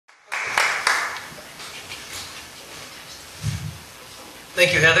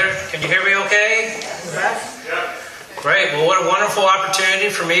Thank you, Heather. Can you hear me okay? Yeah. Great. Well, what a wonderful opportunity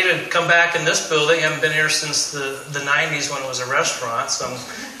for me to come back in this building. I haven't been here since the 90s when it was a restaurant, so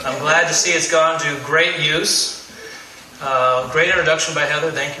I'm glad to see it's gone to great use. Great introduction by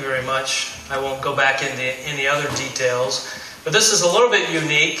Heather. Thank you very much. I won't go back into any other details, but this is a little bit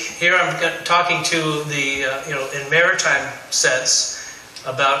unique. Here I'm talking to the, in maritime sense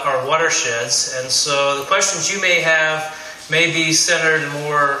about our watersheds, and so the questions you may have may be centered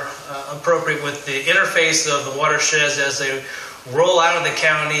more appropriate with the interface of the watersheds as they roll out of the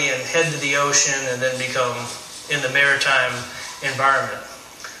county and head to the ocean and then become in the maritime environment.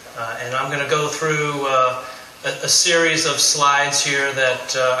 And I'm going to go through a series of slides here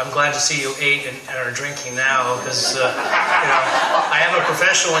that I'm glad to see you ate and are drinking now, because I am a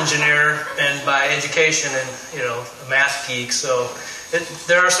professional engineer and by education and a math geek, so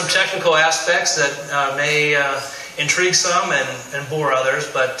there are some technical aspects that may intrigue some and bore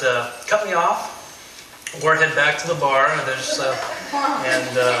others, but cut me off or head back to the bar and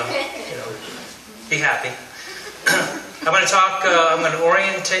be happy. I'm going to talk. I'm going to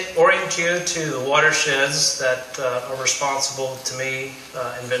orient you to the watersheds that are responsible to me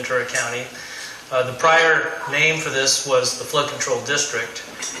in Ventura County. The prior name for this was the Flood Control District,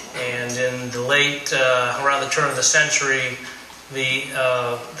 and in the late around the turn of the century, the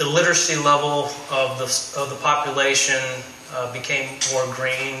literacy level of the population became more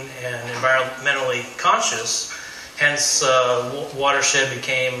green and environmentally conscious. Hence, watershed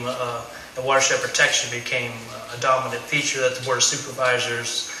protection became a dominant feature that the Board of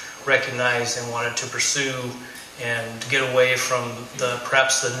Supervisors recognized and wanted to pursue, and to get away from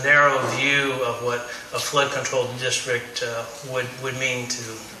perhaps the narrow view of what a flood control district would mean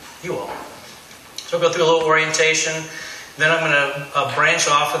to you all. So I'll go through a little orientation. Then I'm going to branch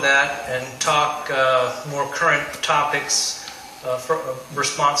off of that and talk more current topics for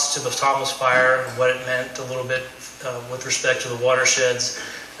response to the Thomas Fire, what it meant a little bit with respect to the watersheds,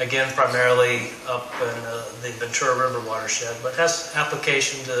 again primarily up in the Ventura River watershed, but has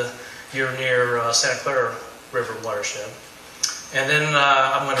application to your near Santa Clara River watershed. And then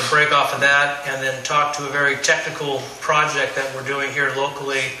I'm going to break off of that and then talk to a very technical project that we're doing here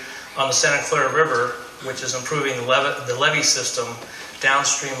locally on the Santa Clara River, which is improving the levee system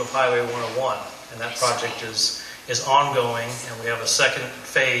downstream of Highway 101. And that project is ongoing, and we have a second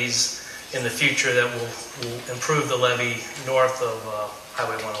phase in the future that will improve the levee north of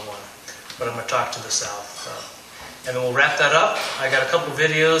Highway 101. But I'm going to talk to the south. And then we'll wrap that up. I got a couple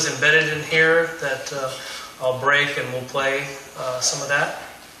videos embedded in here that I'll break and we'll play some of that.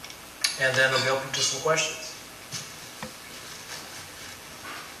 And then we'll be open to some questions.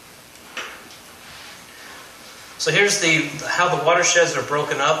 So here's how the watersheds are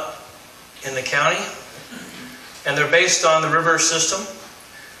broken up in the county, and they're based on the river system.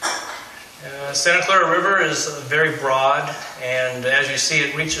 Santa Clara River is very broad, and as you see,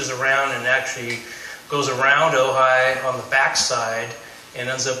 it reaches around and actually goes around Ojai on the backside and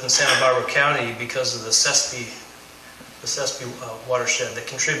ends up in Santa Barbara County because of the Sespe watershed that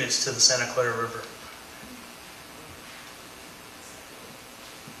contributes to the Santa Clara River.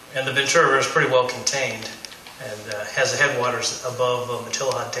 And the Ventura River is pretty well contained, and has the headwaters above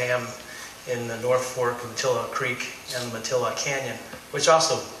Matilla Dam in the North Fork of Matilla Creek and the Matilla Canyon, which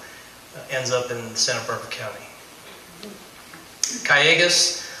also ends up in Santa Barbara County.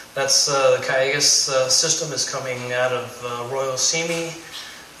 Callegas, that's the Callegas system is coming out of Royal Simi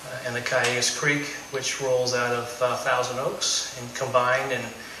and the Callegas Creek, which rolls out of Thousand Oaks and combine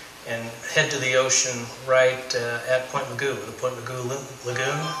and head to the ocean right at Point Magoo, the Point Magoo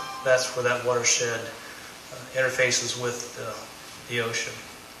Lagoon. That's where that watershed interfaces with the ocean.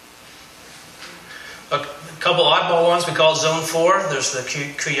 A couple oddball ones, we call Zone 4. There's the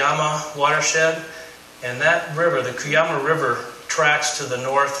Cuyama watershed, and that river, the Cuyama River, tracks to the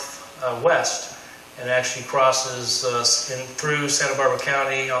northwest and actually crosses through Santa Barbara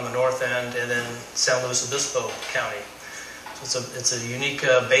County on the north end and then San Luis Obispo County. So it's a unique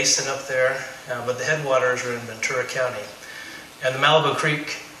basin up there, but the headwaters are in Ventura County. And the Malibu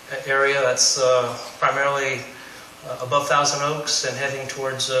Creek area, that's primarily above Thousand Oaks and heading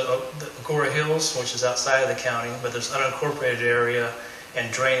towards the Agora Hills, which is outside of the county, but there's unincorporated area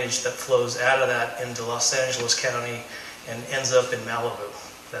and drainage that flows out of that into Los Angeles County and ends up in Malibu,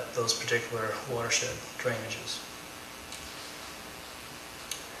 those particular watershed drainages.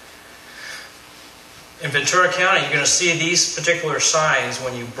 In Ventura County, you're going to see these particular signs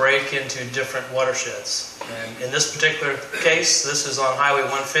when you break into different watersheds. And in this particular case, this is on Highway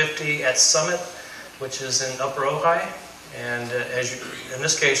 150 at Summit, which is in Upper Ojai. And in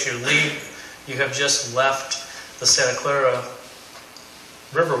this case, you have just left the Santa Clara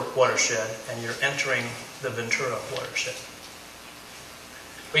river watershed, and you're entering the Ventura watershed.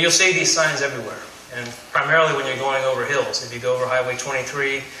 But you'll see these signs everywhere, and primarily when you're going over hills. If you go over Highway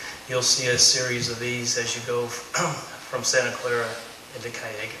 23, you'll see a series of these as you go from Santa Clara into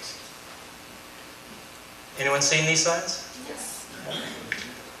Callegas. Anyone seen these signs? Yes.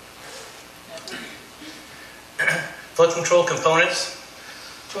 Flood control components.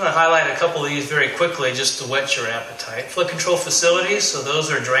 I'm going to highlight a couple of these very quickly just to whet your appetite. Flood control facilities, so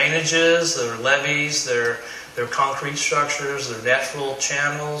those are drainages, they're levees, they're concrete structures, they're natural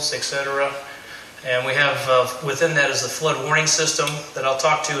channels, etc. And we have, within that is the flood warning system that I'll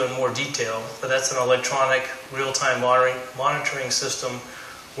talk to in more detail, but that's an electronic real-time monitoring system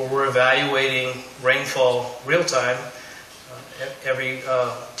where we're evaluating rainfall real-time. Every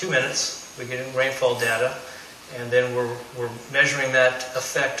 2 minutes we're getting rainfall data, and then we're measuring that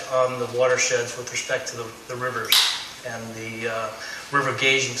effect on the watersheds with respect to the rivers and the river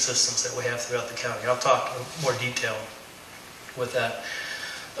gauging systems that we have throughout the county. I'll talk in more detail with that.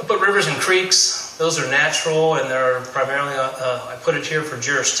 But rivers and creeks, those are natural, and they're primarily, I put it here for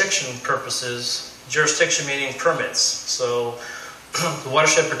jurisdiction purposes. Jurisdiction meaning permits. So the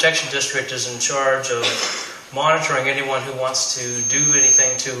Watershed Protection District is in charge of monitoring anyone who wants to do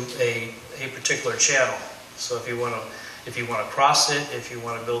anything to a particular channel. So if you want to cross it, if you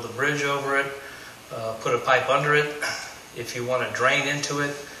want to build a bridge over it, put a pipe under it, if you want to drain into it,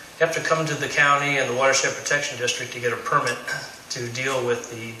 you have to come to the county and the Watershed Protection District to get a permit to deal with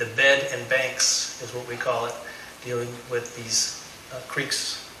the bed and banks, is what we call it, dealing with these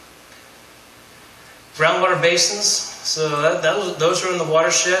creeks. Groundwater basins, so those are in the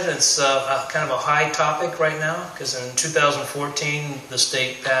watershed. It's kind of a high topic right now because in 2014 the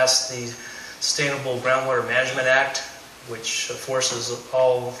state passed the Sustainable Groundwater Management Act, which forces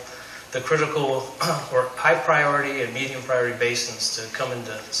all the critical or high priority and medium priority basins to come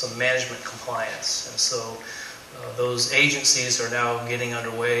into some management compliance. And so those agencies are now getting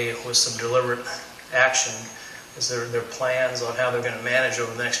underway with some deliberate action as their plans on how they're going to manage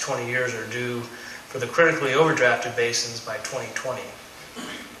over the next 20 years are due for the critically overdrafted basins by 2020.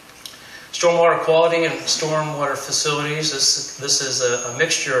 Stormwater quality and stormwater facilities. This is a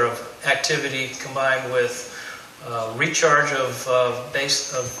mixture of activity combined with recharge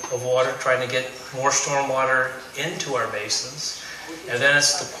of water, trying to get more stormwater into our basins, and then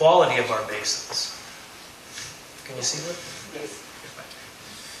it's the quality of our basins. Can you see that? Yes.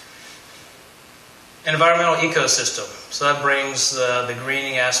 Environmental ecosystem. So that brings the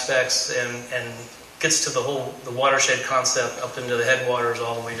greening aspects and gets to the watershed concept up into the headwaters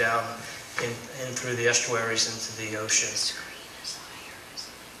all the way down in through the estuaries into the oceans.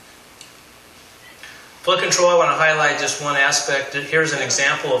 Flood control, I want to highlight just one aspect. Here's an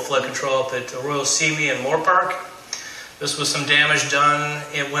example of flood control up at Arroyo Simi and Moore Park. This was some damage done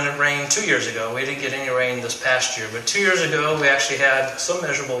when it rained 2 years ago. We didn't get any rain this past year, but 2 years ago we actually had some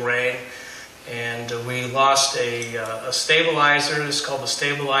measurable rain, and we lost a stabilizer. It's called the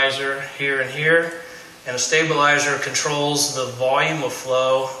stabilizer here and here, and a stabilizer controls the volume of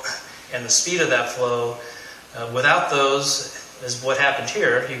flow and the speed of that flow. Without those, is what happened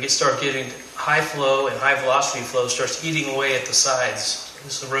here. You start getting high flow and high velocity flow starts eating away at the sides.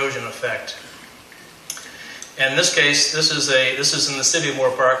 This erosion effect. And in this case, this is in the city of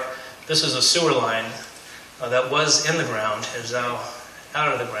Moore Park. This is a sewer line that was in the ground, is now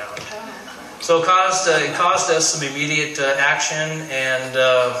out of the ground. So it caused us some immediate action, and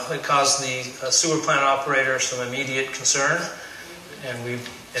it caused the sewer plant operator some immediate concern. And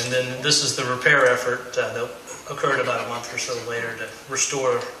then this is the repair effort that occurred about a month or so later to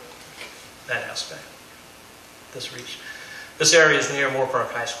restore that aspect. This area is near Moore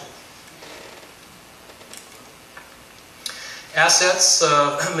Park High School. Assets,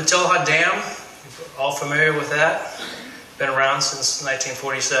 Matilla Dam, you're all familiar with that. Been around since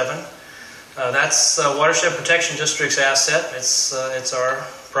 1947. That's Watershed Protection District's asset. It's our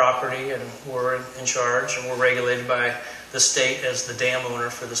property, and we're in charge, and we're regulated by the state as the dam owner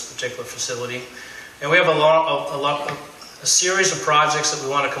for this particular facility. And we have a series of projects that we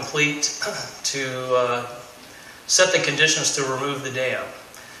want to complete to set the conditions to remove the dam.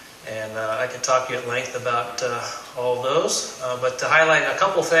 And I could talk to you at length about all of those. But to highlight a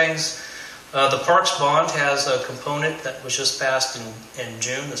couple things, the Parks Bond has a component that was just passed in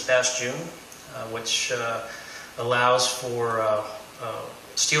June, this past June, which allows for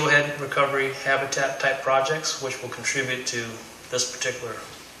steelhead recovery habitat type projects, which will contribute to this particular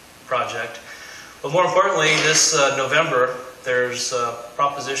project. But more importantly, this November, there's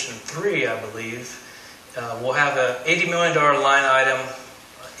Proposition 3, I believe. We'll have an $80 million line item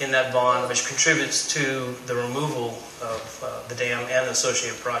in that bond, which contributes to the removal of the dam and the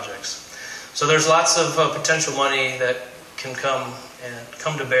associated projects. So there's lots of potential money that can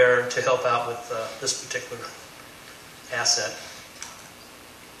come to bear to help out with this particular asset.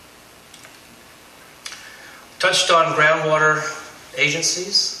 Touched on groundwater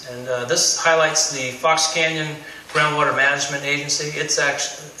agencies, and this highlights the Fox Canyon Groundwater Management Agency.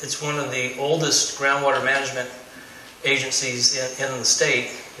 It's one of the oldest groundwater management agencies in the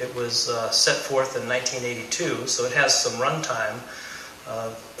state. It was set forth in 1982, so it has some runtime.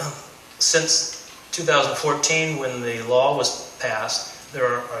 Since 2014, when the law was passed, there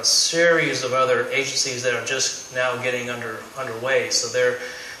are a series of other agencies that are just now getting underway. So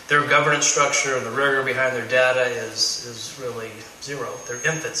their governance structure and the rigor behind their data is really zero. They're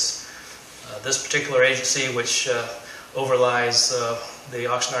infants. This particular agency, which overlies the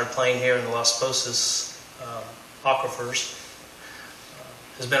Oxnard Plain here in the Las Posas aquifers,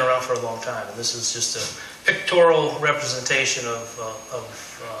 has been around for a long time. And this is just a pictorial representation of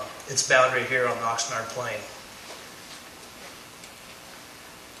its boundary here on the Oxnard Plain.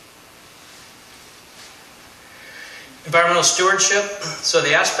 Environmental stewardship. So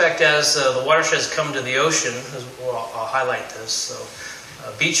the aspect as the watersheds come to the ocean, I'll highlight this. So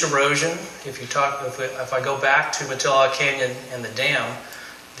beach erosion. If I go back to Matilla Canyon and the dam,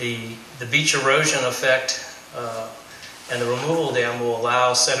 the beach erosion effect and the removal dam will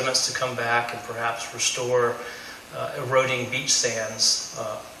allow sediments to come back and perhaps restore eroding beach sands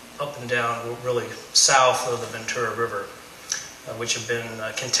up and down, really south of the Ventura River, which have been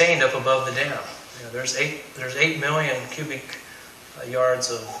contained up above the dam. You know, there's 8 million cubic yards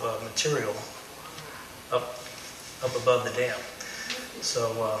of material up above the dam.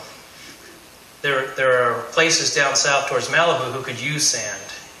 So there are places down south towards Malibu who could use sand,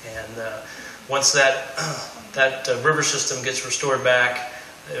 and once that river system gets restored back,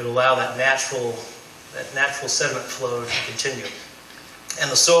 it will allow that natural sediment flow to continue. And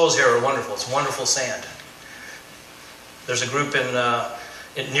the soils here are wonderful. It's wonderful sand. There's a group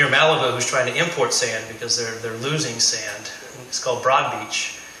near Malibu who's trying to import sand because they're losing sand. It's called Broad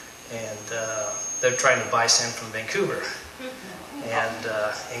Beach, and they're trying to buy sand from Vancouver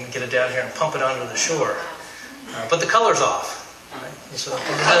and get it down here and pump it onto the shore. But the color's off. Right? So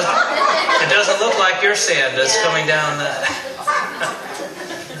it doesn't look like your sand that's coming down.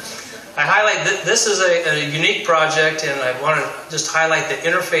 I highlight this is a unique project, and I want to just highlight the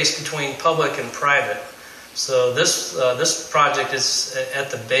interface between public and private. So this project is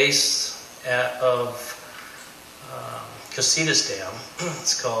at the base of Casitas Dam.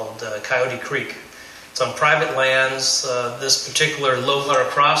 It's called Coyote Creek. It's on private lands. This particular low water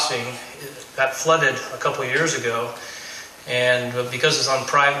crossing got flooded a couple of years ago, and because it's on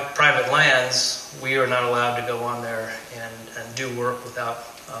private lands, we are not allowed to go on there and do work without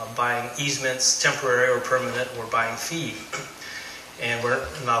buying easements, temporary or permanent, or buying feed. And we're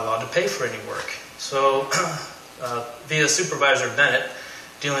not allowed to pay for any work. So via Supervisor Bennett,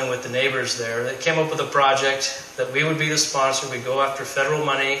 dealing with the neighbors there, they came up with a project that we would be the sponsor. We'd go after federal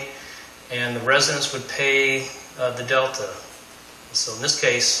money, and the residents would pay the delta. So in this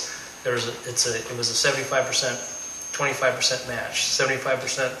case, it was a 75%, 25% match.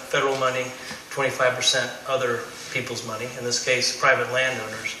 75% federal money, 25% other people's money. In this case, private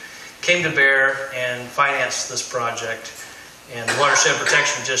landowners came to bear and financed this project. And the Watershed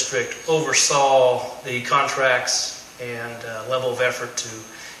Protection District oversaw the contracts and level of effort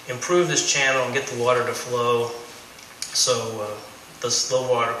to improve this channel and get the water to flow, so this low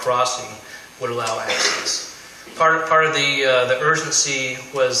water crossing would allow access. Part of the urgency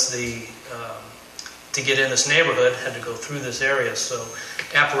was to get in this neighborhood had to go through this area, so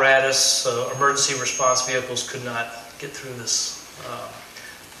apparatus, emergency response vehicles could not get through this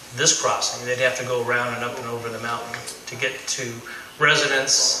crossing. They'd have to go around and up and over the mountain to get to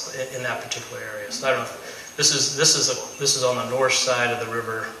residents in that particular area. So I don't know. This is on the north side of the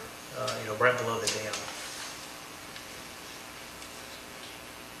river, right below the dam.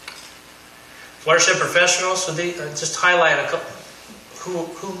 Watershed professionals. So just highlight a couple.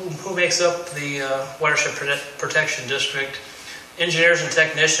 Who makes up the Watershed Protection District? Engineers and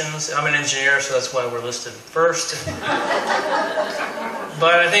technicians. I'm an engineer, so that's why we're listed first.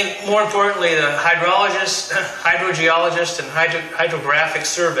 But I think more importantly, the hydrologists, hydrogeologists, and hydrographic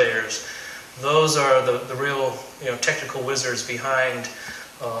surveyors. Those are the real technical wizards behind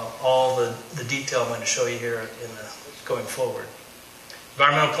all the detail I'm going to show you here going forward.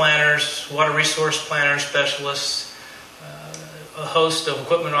 Environmental planners, water resource planners, specialists, a host of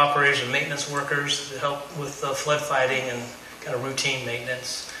equipment operators and maintenance workers to help with flood fighting and kind of routine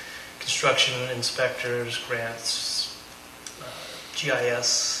maintenance, construction inspectors, grants,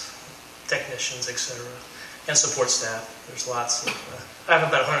 GIS technicians, etc., and support staff. There's lots of, I have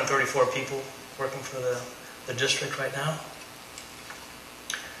about 134 people working for the district right now.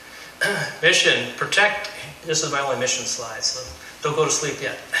 Mission, protect, this is my only mission slide, so don't go to sleep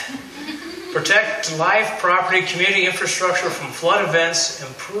yet. Protect life, property, community infrastructure from flood events,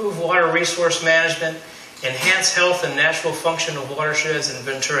 improve water resource management, enhance health and natural function of watersheds in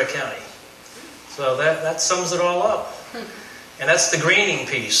Ventura County. So that sums it all up. And that's the greening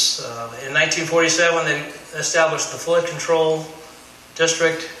piece. In 1947, they established the flood control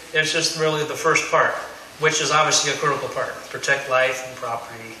district. It's just really the first part, which is obviously a critical part. Protect life and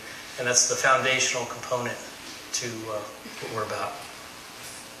property, and that's the foundational component to what we're about.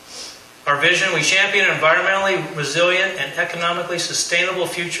 Our vision, we champion an environmentally resilient and economically sustainable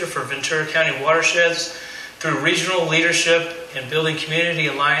future for Ventura County watersheds through regional leadership and building community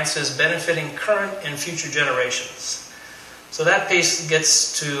alliances benefiting current and future generations. So that piece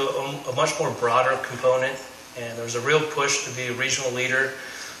gets to a much more broader component, and there's a real push to be a regional leader.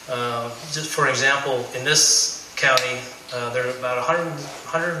 Just for example, in this county, there are about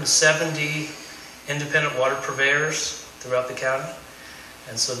 170 independent water purveyors throughout the county.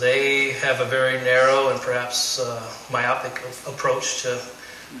 And so they have a very narrow and perhaps myopic approach to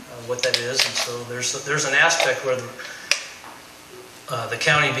what that is. And so there's an aspect where the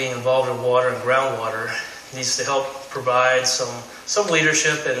county being involved in water and groundwater needs to help provide some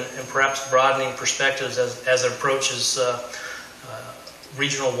leadership and perhaps broadening perspectives as it approaches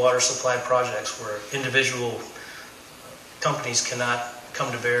regional water supply projects where individual companies cannot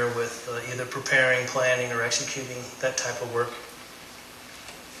come to bear with either preparing, planning, or executing that type of work.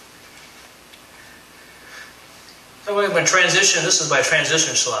 So when transition, this is my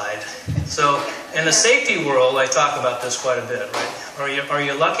transition slide. So in the safety world, I talk about this quite a bit, right? Are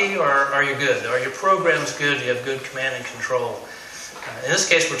you lucky or are you good? Are your programs good? Do you have good command and control? In this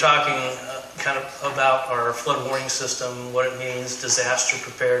case, we're talking kind of about our flood warning system, what it means, disaster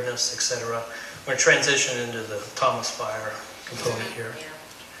preparedness, etc. We're going to transition into the Thomas Fire component here.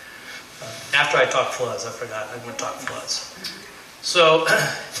 After I talk floods, I forgot, I'm going to talk floods. So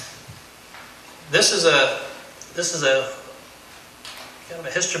this is a kind of a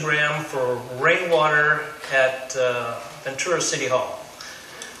histogram for rainwater at Ventura City Hall.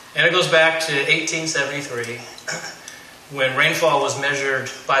 And it goes back to 1873 when rainfall was measured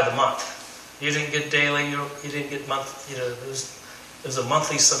by the month. You didn't get daily, you didn't get month, it was a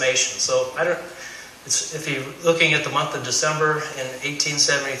monthly summation. So if you're looking at the month of December in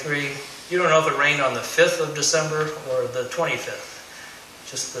 1873, you don't know if it rained on the 5th of December or the 25th,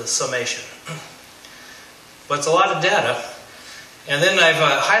 just the summation. But it's a lot of data. And then I've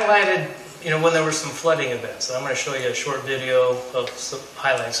highlighted, when there were some flooding events. And I'm going to show you a short video of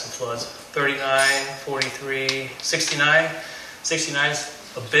highlighting some floods. 39, 43, 69. 69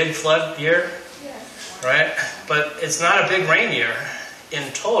 is a big flood year, right? But it's not a big rain year in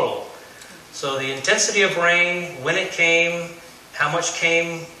total. So the intensity of rain, when it came, how much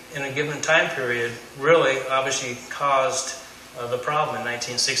came in a given time period, really obviously caused the problem in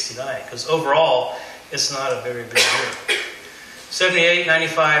 1969. Because overall, it's not a very big year. 78,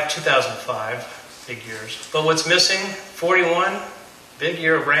 95, 2005, big years. But what's missing? 41, big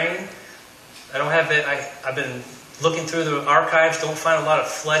year of rain. I don't have it. I've been looking through the archives, don't find a lot of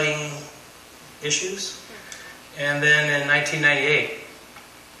flooding issues. And then in 1998,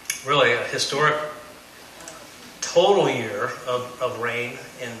 really a historic total year of rain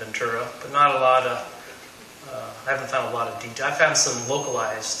in Ventura, but not a lot of, I haven't found a lot of detail. I found some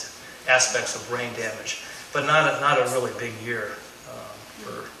localized aspects of rain damage, but not a really big year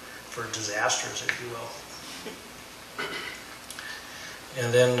for disasters, if you will.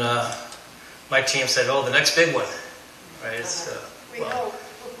 And then my team said, "Oh, the next big one, right? It's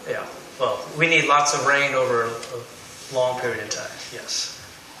we need lots of rain over a long period of time." Yes,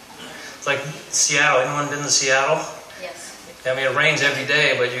 it's like Seattle. Anyone been to Seattle? Yes. I mean, it rains every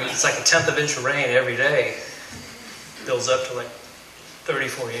day, but it's like a 1/10 of an inch of rain every day. Builds up to like 30,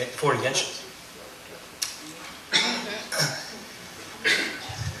 40 inches.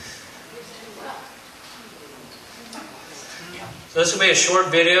 So this will be a short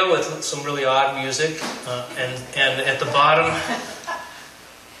video with some really odd music, and at the bottom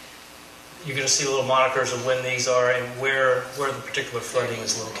you're going to see little monikers of when these are and where the particular flooding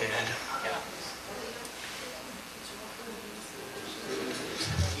is located.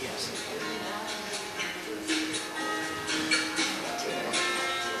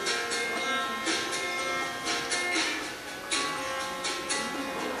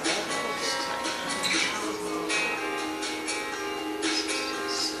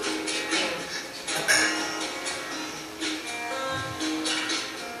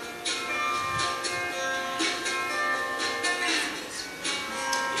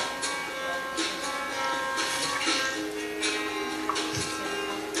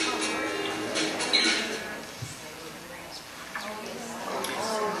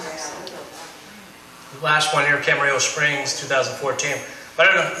 last one here, Camarillo Springs, 2014. But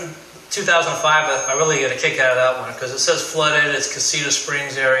I don't know, 2005, I really get a kick out of that one because it says flooded, it's Casita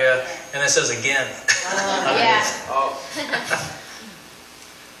Springs area, and it says again. Yeah.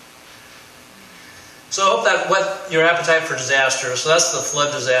 So I hope that whet your appetite for disasters. So that's the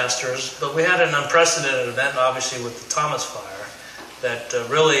flood disasters. But we had an unprecedented event, obviously, with the Thomas Fire that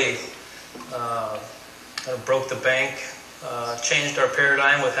really kind of broke the bank, changed our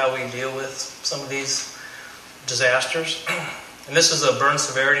paradigm with how we deal with some of these disasters. And this is a burn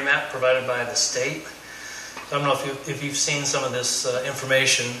severity map provided by the state. I don't know if you've seen some of this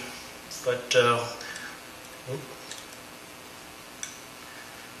information, but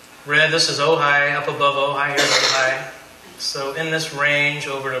red, this is Ojai, up above Ojai, here's Ojai. So in this range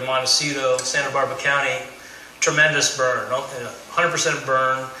over to Montecito, Santa Barbara County, tremendous burn, 100%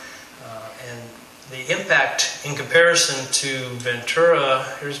 burn. And the impact in comparison to Ventura,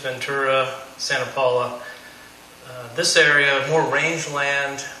 here's Ventura, Santa Paula, this area, more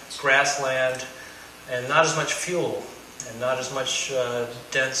rangeland, grassland, and not as much fuel, and not as much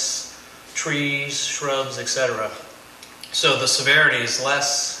dense trees, shrubs, etc. So the severity is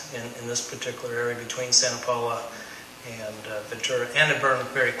less in this particular area between Santa Paula and Ventura, and it burned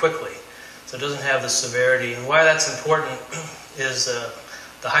very quickly. So it doesn't have the severity. And why that's important is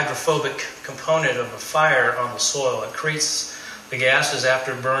the hydrophobic component of a fire on the soil. It creates the gases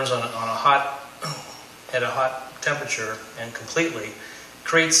after it burns at a hot temperature and completely.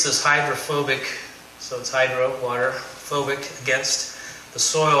 Creates this hydrophobic, so it's hydro, water, phobic against the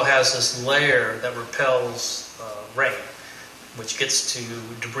soil, has this layer that repels rain, which gets to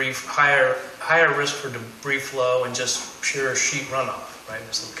debris, higher risk for debris flow and just pure sheet runoff, right?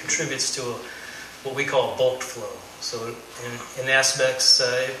 So it contributes to what we call bulk flow. So in aspects,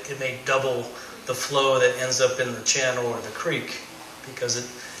 it may double the flow that ends up in the channel or the creek because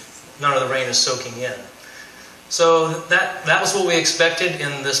none of the rain is soaking in. So that was what we expected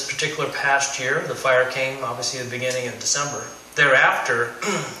in this particular past year. The fire came obviously at the beginning of December. Thereafter,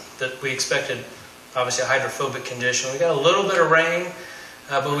 that we expected obviously a hydrophobic condition. We got a little bit of rain,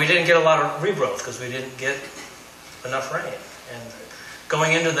 but we didn't get a lot of regrowth because we didn't get enough rain. And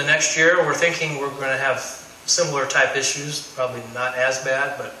going into the next year, we're thinking we're going to have similar type issues, probably not as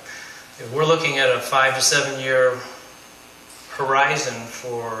bad, but we're looking at a 5 to 7 year horizon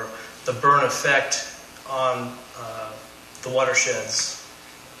for the burn effect on the watersheds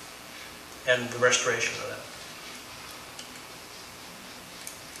and the restoration of that.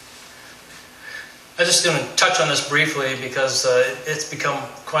 I'm just going to touch on this briefly because it's become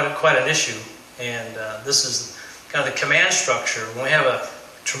quite an issue, and this is kind of the command structure. When we have a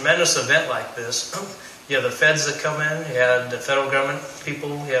tremendous event like this, you have the feds that come in, you have the federal government people,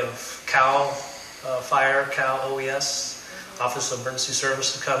 you have CAL, Fire, CAL, OES, Office of Emergency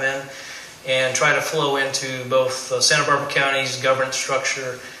Services come in and try to flow into both Santa Barbara County's governance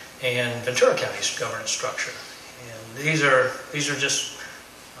structure and Ventura County's governance structure. And these are just,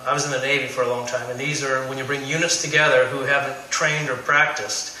 I was in the Navy for a long time, and these are, when you bring units together who haven't trained or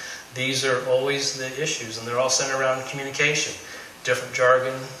practiced, these are always the issues, and they're all centered around communication, different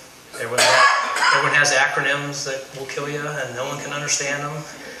jargon. Everyone has acronyms that will kill you, and no one can understand them.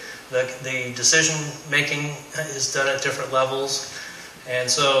 The decision making is done at different levels. And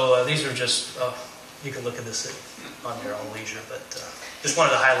so these are just, you can look at this on your own leisure, but just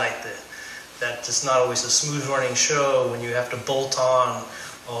wanted to highlight that it's not always a smooth running show when you have to bolt on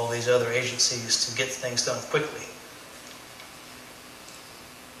all these other agencies to get things done quickly.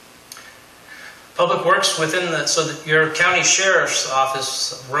 Public Works so that your county sheriff's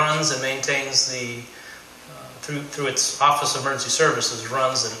office runs and maintains through its Office of Emergency Services,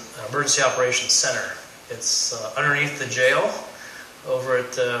 runs an emergency operations center. It's underneath the jail, over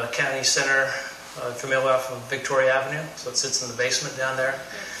at the county center, familiar off of Victoria Avenue, so it sits in the basement down there.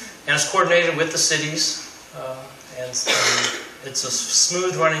 And it's coordinated with the cities, and it's a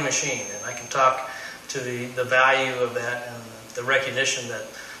smooth running machine, and I can talk to the value of that and the recognition that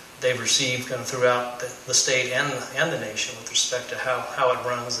they've received kind of throughout the state and the nation with respect to how it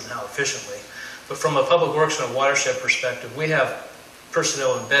runs and how efficiently. But from a public works and a watershed perspective, we have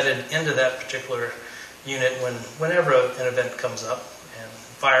personnel embedded into that particular unit whenever an event comes up, and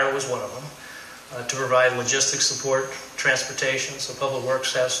fire was one of them, to provide logistics support, transportation. So Public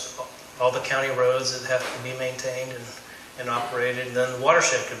Works has all the county roads that have to be maintained and operated, and then the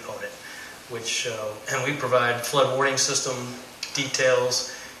watershed component, which and we provide flood warning system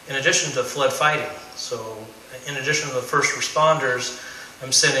details in addition to flood fighting. So in addition to the first responders,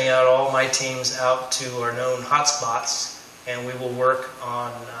 I'm sending out all my teams out to our known hotspots, and we will work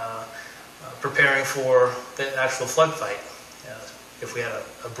on preparing for the actual flood fight. if we had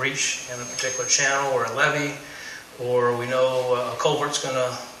a breach in a particular channel or a levee, or we know a culvert's going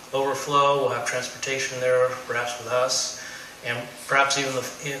to overflow, we'll have transportation there, perhaps with us, and perhaps even the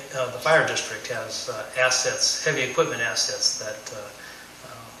fire district has assets, heavy equipment assets that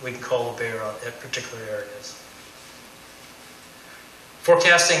we can call to bear on at particular areas.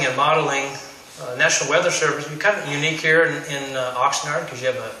 Forecasting and modeling. National Weather Service, we're kind of unique here in Oxnard because you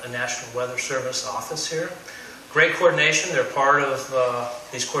have a National Weather Service office here. Great coordination. They're part of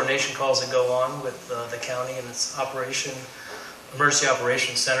these coordination calls that go on with the county and its emergency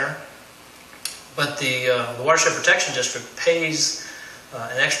operations center. But the Watershed Protection District pays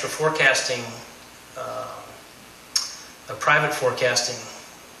an extra forecasting, a private forecasting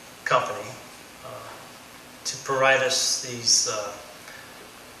company to provide us these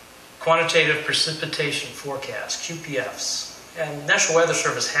quantitative precipitation forecasts, QPFs. And National Weather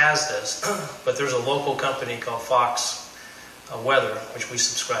Service has this, but there's a local company called Fox Weather, which we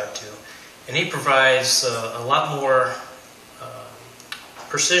subscribe to. And he provides a lot more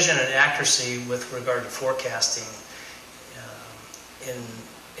precision and accuracy with regard to forecasting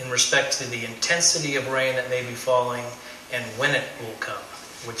in respect to the intensity of rain that may be falling and when it will come,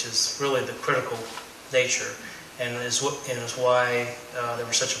 which is really the critical nature. And is why there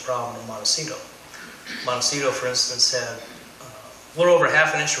was such a problem in Montecito. Montecito, for instance, had a little over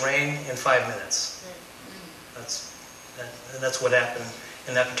 ½ inch of rain in 5 minutes. That's what happened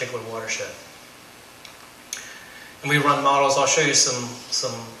in that particular watershed. And we run models. I'll show you some.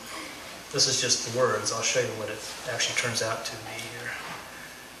 This is just the words. I'll show you what it actually turns out to be here.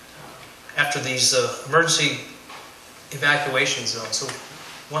 After these emergency evacuation zones. So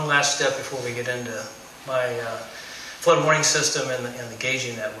one last step before we get into my flood warning system and the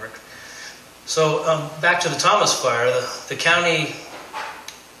gauging network. So back to the Thomas Fire, the county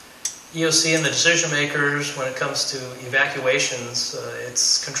EOC and the decision makers when it comes to evacuations,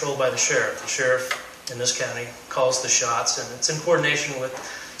 it's controlled by the sheriff. The sheriff in this county calls the shots, and it's in coordination with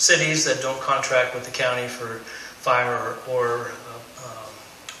cities that don't contract with the county for fire or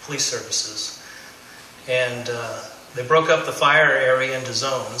police services. And they broke up the fire area into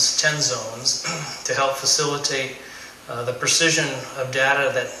zones, 10 zones, to help facilitate the precision of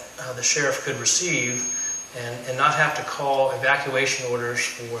data that the sheriff could receive and not have to call evacuation orders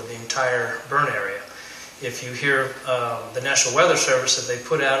for the entire burn area. If you hear the National Weather Service, if they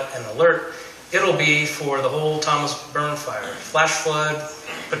put out an alert, it'll be for the whole Thomas burn fire, flash flood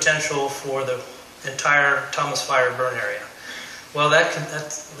potential for the entire Thomas Fire burn area. Well,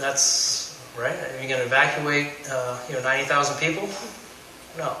 that's right. Are you going to evacuate 90,000 people?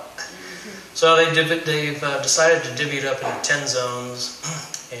 No. So they've decided to divvy it up into 10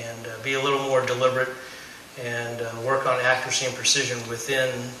 zones and be a little more deliberate and work on accuracy and precision within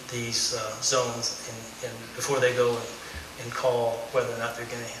these zones and before they go and call whether or not they're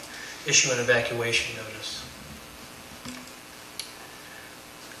going to issue an evacuation notice.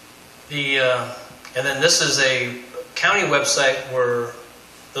 And then this is a county website where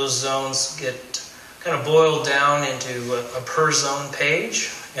those zones get kind of boiled down into a per zone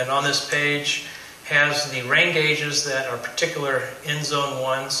page. And on this page has the rain gauges that are particular in Zone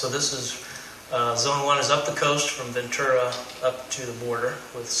 1. So this is, Zone 1 is up the coast from Ventura up to the border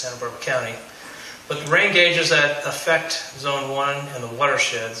with Santa Barbara County. But the rain gauges that affect Zone 1 and the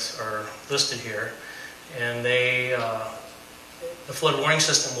watersheds are listed here. And the flood warning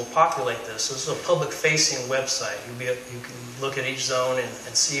system will populate this. So this is a public-facing website. You can look at each zone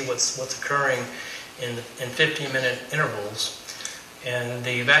and see what's occurring in 15-minute intervals. And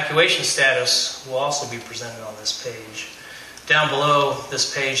the evacuation status will also be presented on this page. Down below,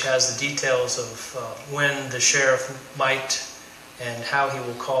 this page has the details of when the sheriff might and how he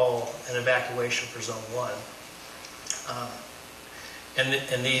will call an evacuation for Zone 1.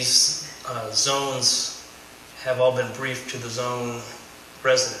 And these zones have all been briefed to the zone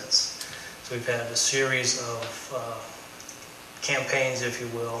residents. So we've had a series of campaigns, if you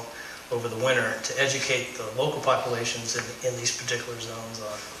will, over the winter to educate the local populations in these particular zones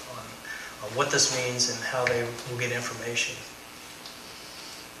on what this means and how they will get information.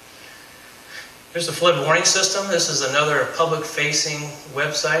 Here's the flood warning system. This is another public-facing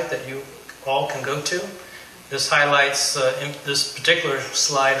website that you all can go to. This highlights, this particular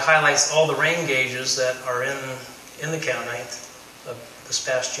slide highlights all the rain gauges that are in the county of this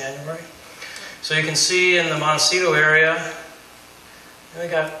past January. So you can see in the Montecito area, we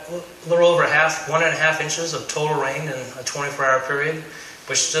got a little over 1.5 inches of total rain in a 24-hour period,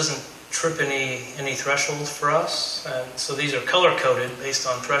 which doesn't trip any thresholds for us. And so these are color-coded based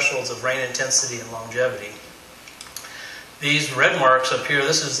on thresholds of rain intensity and longevity. These red marks up here,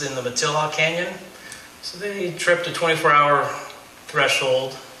 this is in the Matilha Canyon. So they tripped a 24-hour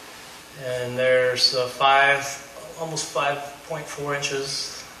threshold, and there's almost 5.4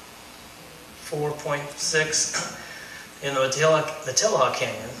 inches, 4.6 in the Watilla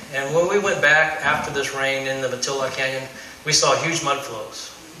Canyon. And when we went back after this rain in the Watilla Canyon, we saw huge mud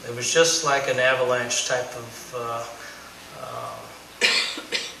flows. It was just like an avalanche type of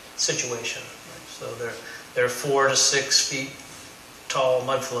situation. So there are 4 to 6 feet tall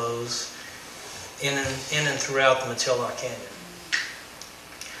mud flows in and throughout the Watilla Canyon.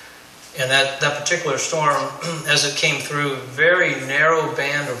 And that particular storm, as it came through, very narrow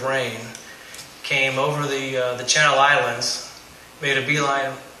band of rain came over the Channel Islands, made a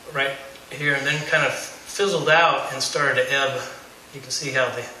beeline right here, and then kind of fizzled out and started to ebb. You can see how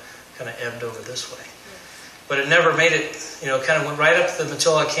they kind of ebbed over this way. But it never made it, kind of went right up the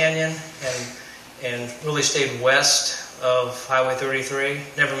Watilla Canyon and really stayed west of Highway 33.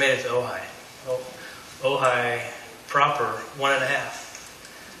 Never made it to Ojai. Ojai proper, 1.5.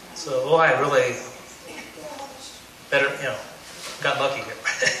 So Ojai really better, got lucky here.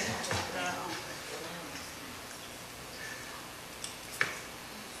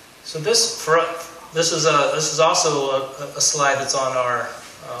 So this is also a slide that's on our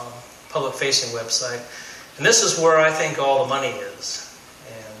public-facing website, and this is where I think all the money is.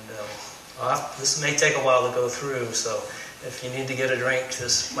 And this may take a while to go through, so if you need to get a drink,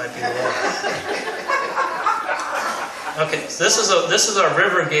 this might be the one. Okay, so this is our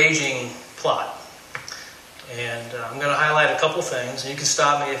river gauging plot, and I'm going to highlight a couple things, and you can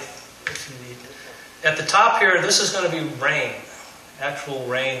stop me if you need. At the top here, this is going to be rain, actual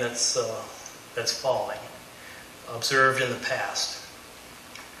rain that's falling, observed in the past.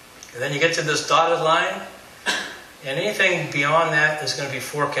 And then you get to this dotted line, and anything beyond that is going to be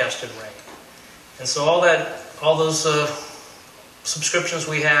forecasted rain. And so all those subscriptions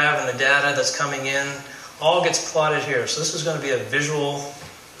we have and the data that's coming in, all gets plotted here. So this is going to be a visual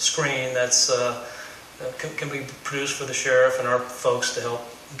screen that's can be produced for the sheriff and our folks to help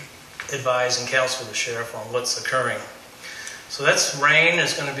advise and counsel the sheriff on what's occurring. So that's rain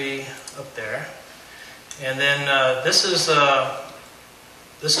is going to be up there, and then this is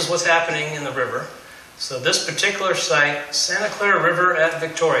what's happening in the river. So this particular site, Santa Clara River at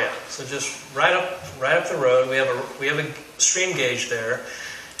Victoria. So just right up the road, we have a stream gauge there,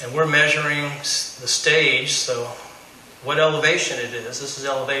 and we're measuring the stage. So what elevation it is. This is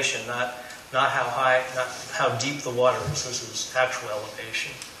elevation, not how high, not how deep the water is. This is actual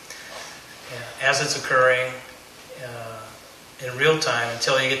elevation as it's occurring in real time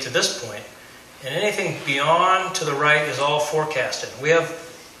until you get to this point. And anything beyond to the right is all forecasted. We have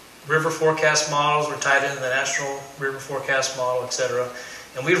river forecast models. We're tied into the National River Forecast Model, etc.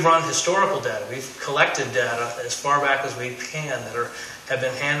 And we've run historical data. We've collected data as far back as we can that have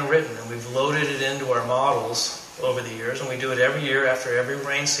been handwritten, and we've loaded it into our models over the years. And we do it every year after every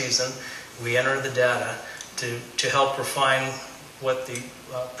rain season. We enter the data to help refine what the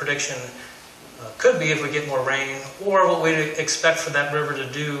prediction could be if we get more rain, or what we'd expect for that river to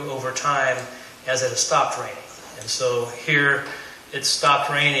do over time as it has stopped raining. And so here it stopped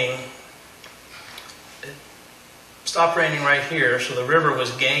raining. It stopped raining right here, so the river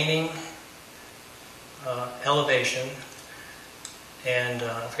was gaining elevation. And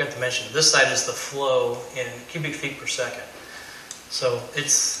I forgot to mention, this side is the flow in cubic feet per second. So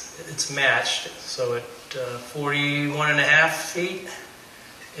it's matched. So at 41.5 feet,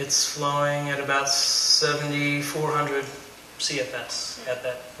 it's flowing at about 7,400 CFS at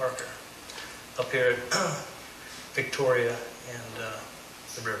that marker up here at Victoria and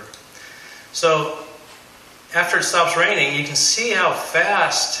the river. So after it stops raining, you can see how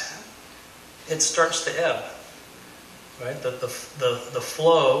fast it starts to ebb. Right, the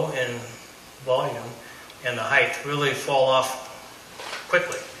flow and volume and the height really fall off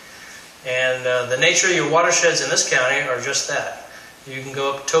quickly. And the nature of your watersheds in this county are just that. You can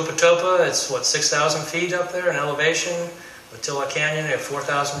go up Topa Topa, it's 6,000 feet up there in elevation. Watilla Canyon, you have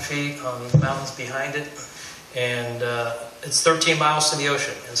 4,000 feet on the mountains behind it. And it's 13 miles to the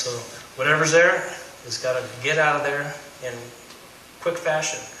ocean. And so whatever's there has got to get out of there in quick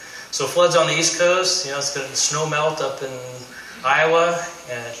fashion. So floods on the East Coast, it's going to snow melt up in Iowa,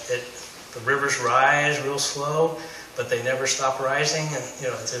 and the rivers rise real slow, but they never stop rising, and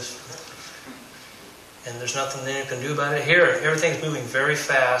it's just, and there's nothing that you can do about it. Here, everything's moving very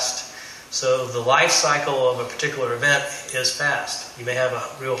fast, so the life cycle of a particular event is fast. You may have a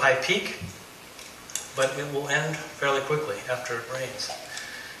real high peak, but it will end fairly quickly after it rains.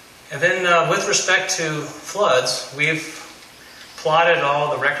 And then with respect to floods, we've plotted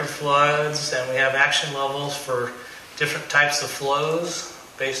all the record floods, and we have action levels for different types of flows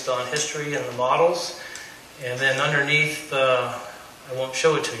based on history and the models. And then underneath I won't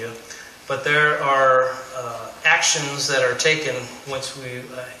show it to you, but there are actions that are taken once we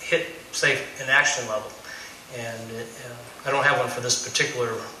hit, say, an action level. And I don't have one for this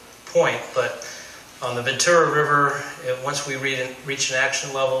particular point, but on the Ventura River, once we reach an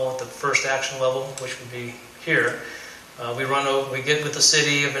action level, the first action level, which would be here, we get with the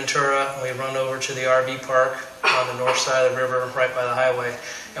city of Ventura, and we run over to the RV park on the north side of the river, right by the highway,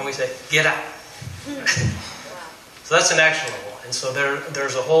 and we say, "Get out." So that's an action level. And so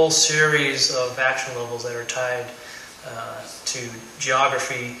there's a whole series of action levels that are tied to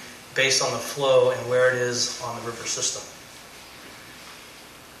geography based on the flow and where it is on the river system.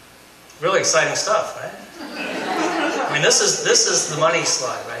 Really exciting stuff, right? I mean, this is the money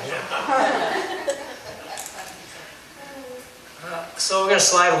slide right here. So we're going to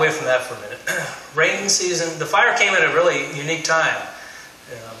slide away from that for a minute. Rainy season. The fire came at a really unique time.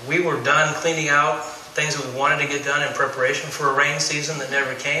 We were done cleaning out things that we wanted to get done in preparation for a rain season that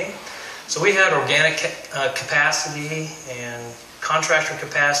never came. So we had organic capacity and contractor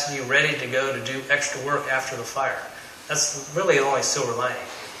capacity ready to go to do extra work after the fire. That's really the only silver lining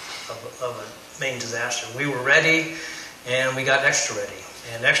of a main disaster. We were ready, and we got extra ready.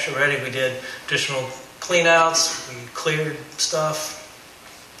 And extra ready, we did additional cleanouts, we cleared stuff,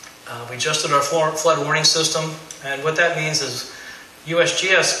 we adjusted our flood warning system, and what that means is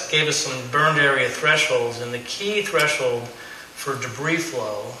USGS gave us some burned area thresholds, and the key threshold for debris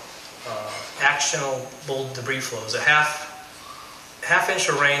flow, actionable debris flow, is a half inch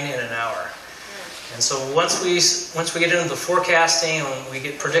of rain in an hour. And so once we get into the forecasting and we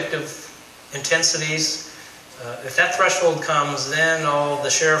get predictive intensities, if that threshold comes, then the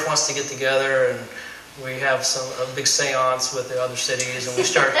sheriff wants to get together, and we have a big seance with the other cities, and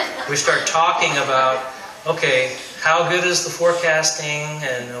we start talking about, okay, how good is the forecasting,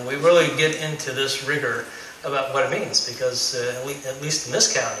 and we really get into this rigor about what it means, because at least in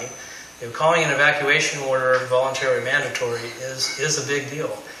this county, calling an evacuation order voluntary or mandatory is a big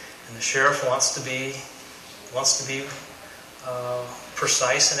deal, and the sheriff wants to be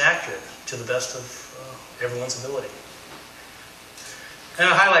precise and accurate to the best of everyone's ability. And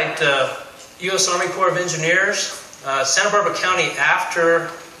I highlight U.S. Army Corps of Engineers. Santa Barbara County, after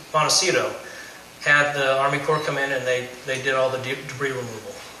Montecito, had the Army Corps come in, and they did all the debris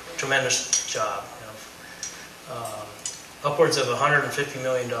removal. Tremendous job. Upwards of $150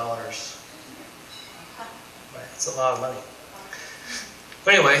 million. Right, it's a lot of money.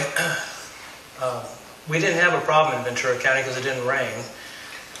 But anyway, we didn't have a problem in Ventura County because it didn't rain.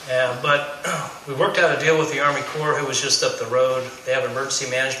 But we worked out a deal with the Army Corps, who was just up the road. They have an emergency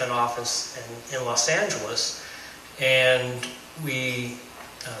management office in Los Angeles, and we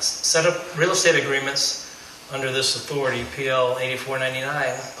set up real estate agreements under this authority, PL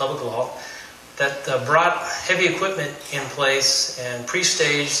 8499, public law, that brought heavy equipment in place and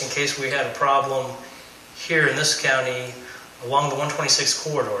pre-staged in case we had a problem here in this county along the 126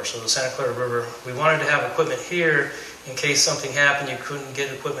 corridor, so the Santa Clara River. We wanted to have equipment here in case something happened. You couldn't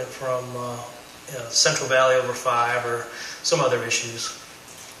get equipment from Central Valley over 5 or some other issues.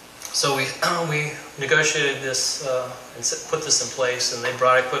 So we negotiated this and put this in place, and they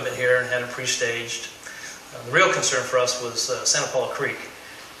brought equipment here and had it pre-staged. The real concern for us was Santa Paula Creek,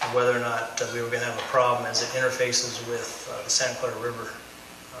 and whether or not we were going to have a problem as it interfaces with the Santa Clara River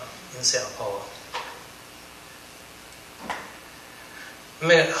in Santa Paula. I'm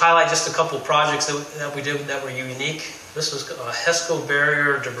going to highlight just a couple of projects that we did that were unique. This was a HESCO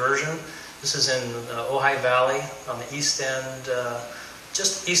barrier diversion. This is in Ojai Valley on the east end,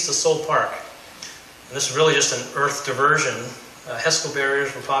 just east of Sol Park. And this is really just an earth diversion. HESCO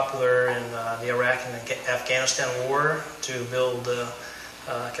barriers were popular in the Iraq and Afghanistan war to build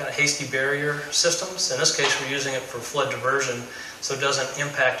kind of hasty barrier systems. In this case, we're using it for flood diversion, so it doesn't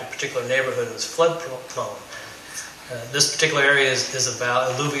impact a particular neighborhood that's flood prone. This particular area is a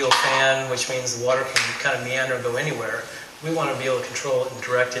alluvial fan, which means the water can kind of meander and go anywhere. We want to be able to control it and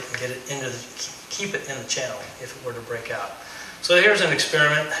direct it and get it keep it in the channel if it were to break out. So here's an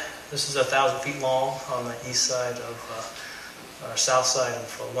experiment. This is 1,000 feet long on the east side of, or south side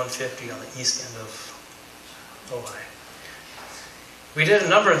of 150 on the east end of Ojai. We did a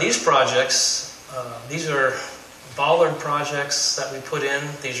number of these projects. These are bollard projects that we put in.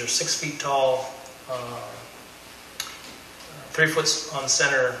 These are 6 feet tall, 3 foot on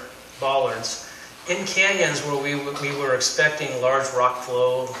center bollards in canyons where we were expecting large rock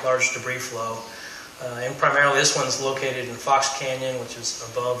flow, large debris flow. And primarily this one's located in Fox Canyon, which is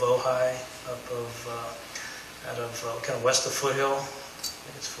above Ojai, out of kind of west of Foothill. I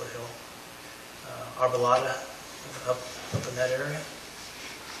think it's Foothill. Arbolada, up in that area.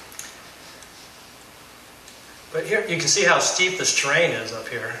 But here you can see how steep this terrain is up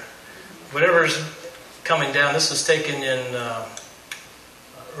here. Whatever's coming down, this was taken in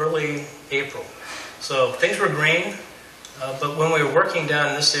early April. So things were green, but when we were working down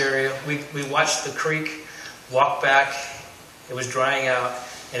in this area, we watched the creek walk back. It was drying out,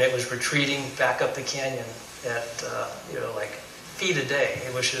 and it was retreating back up the canyon at like feet a day.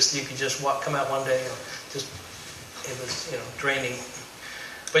 It was just, you could just come out one day and it was draining.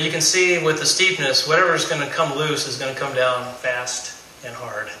 But you can see with the steepness, whatever's going to come loose is going to come down fast and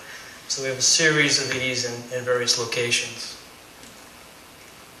hard. So we have a series of these in various locations.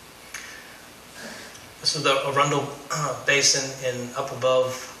 This is the Arundel Basin up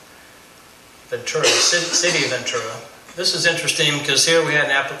above Ventura, city of Ventura. This is interesting because here we had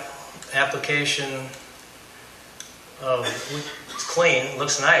an application of, it's clean,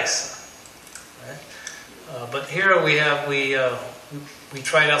 looks nice. Right? But here we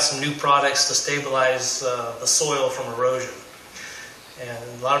tried out some new products to stabilize the soil from erosion. And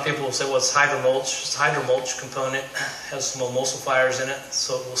a lot of people will say, well, it's hydromulch. It's a hydromulch component, has some emulsifiers in it,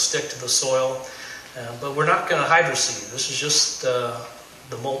 so it will stick to the soil. But we're not going to hydroseed. This is just the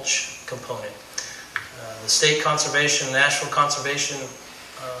mulch component. The state conservation, national conservation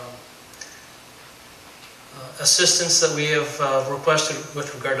assistance that we have requested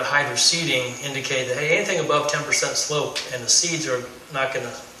with regard to hydroseeding indicate that, hey, anything above 10% slope and the seeds are they're not going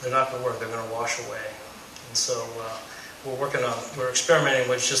to work. They're going to wash away. And so we're experimenting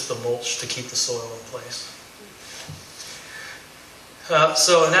with just the mulch to keep the soil in place.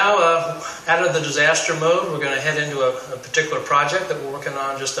 So now, out of the disaster mode, we're going to head into a particular project that we're working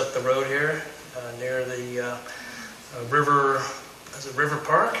on just up the road here, near the River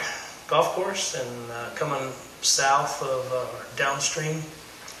Park golf course, and coming south of downstream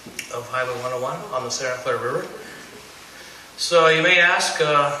of Highway 101 on the Santa Clara River. So you may ask,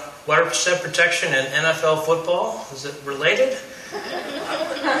 watershed protection and NFL football, is it related?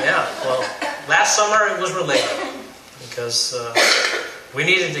 Yeah, well, last summer it was related because we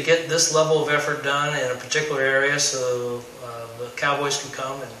needed to get this level of effort done in a particular area so the Cowboys could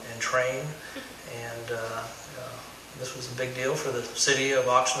come and train. And this was a big deal for the city of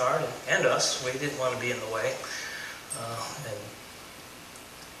Oxnard and us. We didn't want to be in the way, and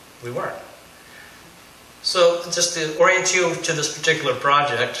we weren't. So just to orient you to this particular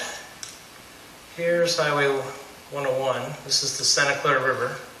project, here's Highway 101. This is the Santa Clara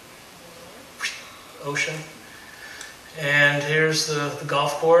River, ocean. And here's the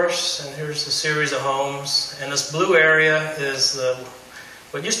golf course, and here's the series of homes. And this blue area is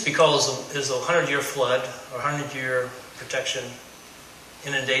what used to be called is the 100-year flood or 100-year protection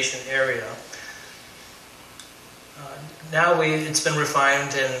inundation area. Now it's been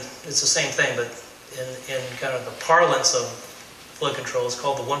refined, and it's the same thing, but in kind of the parlance of flood control, it's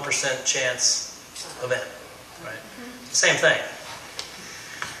called the 1% chance event. Right? Same thing.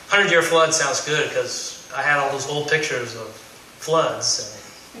 100-year flood sounds good because I had all those old pictures of floods,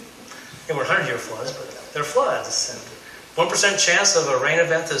 and they were 100-year floods, but they're floods. And 1% chance of a rain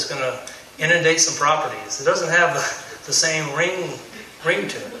event that's going to inundate some properties. It doesn't have the same ring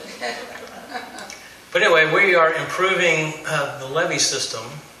to it. But anyway, we are improving the levee system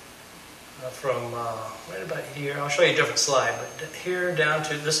from right about here. I'll show you a different slide, but here down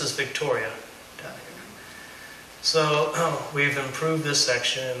to, this is Victoria down here. So we've improved this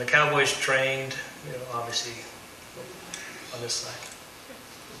section, and the Cowboys trained, obviously on this side.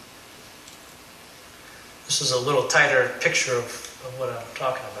 This is a little tighter picture of what I'm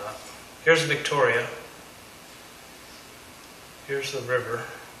talking about. Here's Victoria. Here's the river.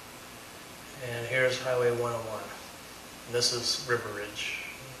 And here's Highway 101. And this is River Ridge.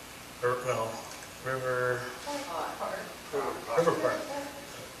 River Park.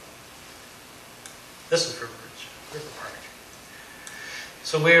 This is River Ridge, River Park.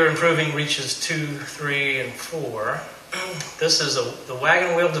 So we are improving reaches 2, 3, and 4. This is the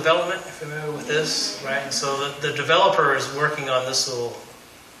wagon wheel development, if you're familiar with this, right? And so the developer is working on this little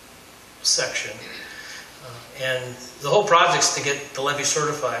section. And the whole project's to get the levee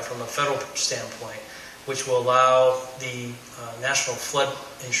certified from a federal standpoint, which will allow the national flood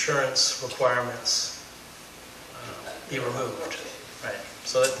insurance requirements be removed. Right.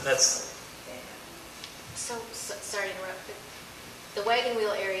 So that's... So, sorry to interrupt, but the wagon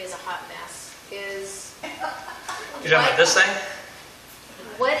wheel area is a hot mess. You're talking about this thing?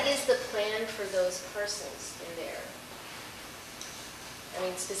 What is the plan for those parcels in there? I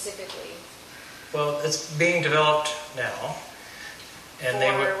mean, specifically. Well, it's being developed now. And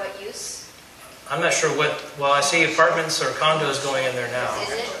for what use? I'm not sure what, well, I see apartments or condos going in there now. Is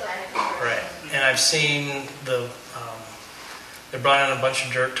it? Right. And I've seen the They brought in a bunch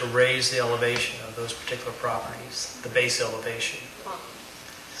of dirt to raise the elevation of those particular properties, the base elevation.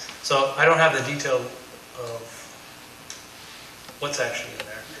 So I don't have the detail of what's actually in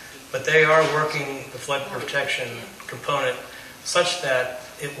there, but they are working the flood protection component such that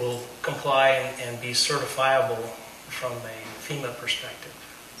it will comply and be certifiable from a FEMA perspective.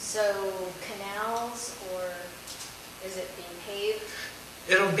 So canals, or is it being paved?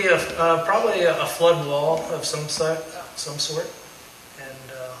 It'll be probably a flood wall of some sort,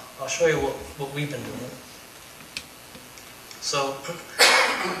 and I'll show you what we've been doing. So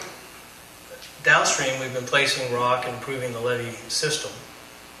downstream, we've been placing rock and improving the levee system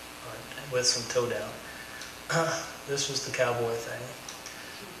with some toe down. This was the cowboy thing.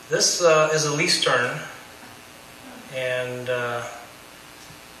 This is a lease turn, and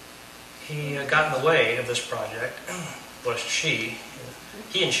he got in the way of this project. Well, he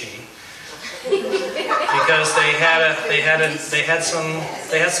and she, because they had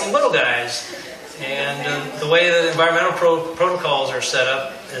some little guys, and the way the environmental protocols are set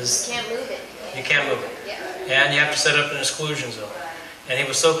up is You can't move it. you can't move it, Yeah. and you have to set up an exclusion zone. And he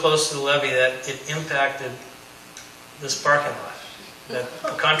was so close to the levee that it impacted this parking lot, that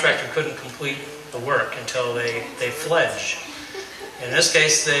the contractor couldn't complete the work until they fledged. In this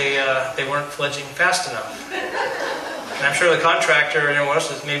case, they weren't fledging fast enough. And I'm sure the contractor and everyone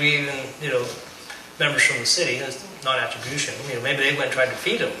else, maybe even members from the city, it's not attribution. Maybe they went and tried to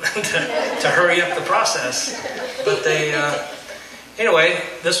feed them to hurry up the process. But anyway,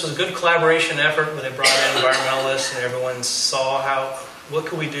 this was a good collaboration effort where they brought in environmentalists and everyone saw what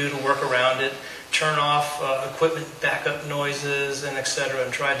could we do to work around it, turn off equipment backup noises and etc.,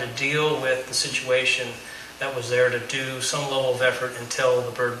 and tried to deal with the situation that was there to do some level of effort until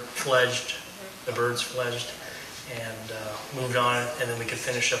the birds fledged, and moved on, and then we could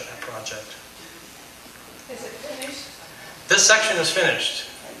finish up that project. Is it finished? This section is finished,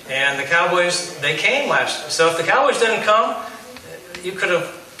 and the Cowboys, they came last. So if the Cowboys didn't come, you could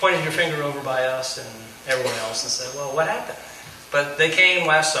have pointed your finger over by us and everyone else and said, well, what happened? But they came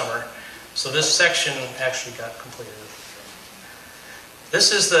last summer, so this section actually got completed.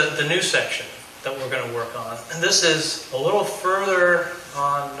 This is the new section that we're going to work on. And this is a little further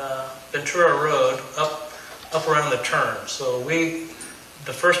on Ventura Road, up around the turn. So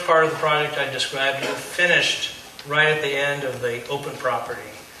the first part of the project I described, finished right at the end of the open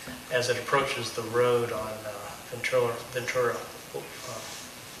property as it approaches the road on Ventura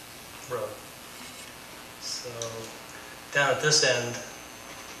Road. So down at this end,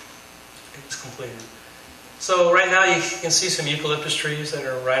 it was completed. So right now you can see some eucalyptus trees that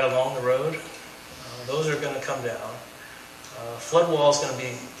are right along the road. Those are going to come down. Flood wall is going to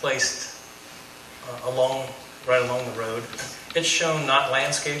be placed right along the road. It's shown not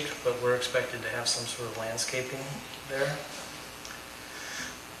landscaped, but we're expected to have some sort of landscaping there.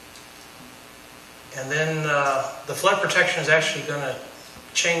 And then the flood protection is actually going to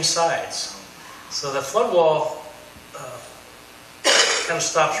change sides. So the flood wall kind of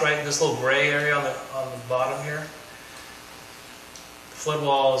stops right in this little gray area on the bottom here. The flood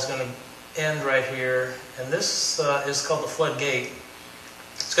wall is going to end right here, and this is called the flood gate.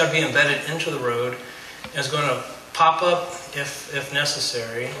 It's going to be embedded into the road, and it's going to pop up if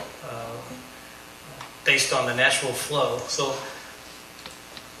necessary, based on the natural flow. So,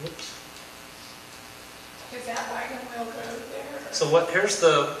 whoops. Is that wagon wheel road there? So here's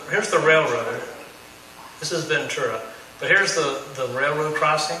the railroad. This is Ventura, but here's the railroad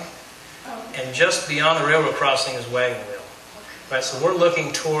crossing, and just beyond the railroad crossing is Wagon Wheel. Right, so we're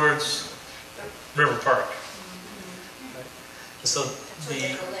looking towards River Park. Right? And so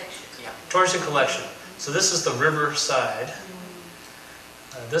towards the collection. So this is the river side.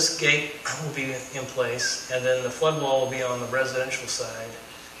 This gate will be in place, and then the flood wall will be on the residential side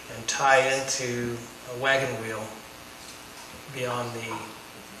and tie into a wagon wheel beyond the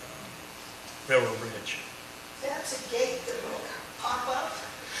railroad bridge. That's a gate that will pop up?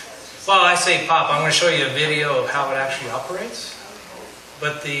 Well, I say pop. I'm going to show you a video of how it actually operates.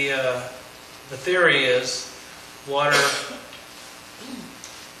 But the theory is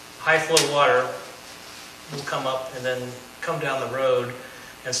high flow water will come up and then come down the road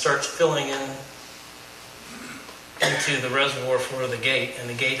and starts filling into the reservoir for the gate, and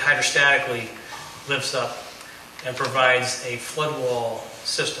the gate hydrostatically lifts up and provides a flood wall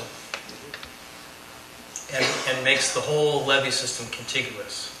system and makes the whole levee system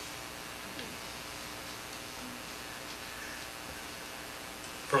contiguous.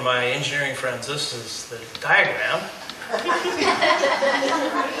 For my engineering friends, this is the diagram.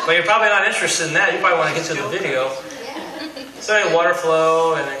 But you're probably not interested in that. You probably want to get to the video. So water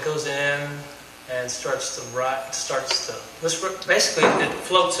flow, and it goes in, and starts to basically it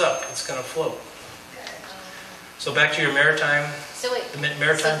floats up. It's going to float. So back to your maritime, So wait, the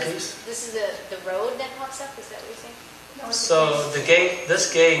maritime so piece. this is the road that pops up, is that what you're saying? So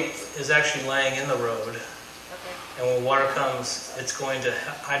this gate is actually laying in the road, Okay. and when water comes, it's going to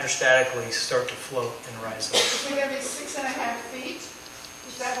hydrostatically start to float and rise up. Is it going to be 6.5 feet?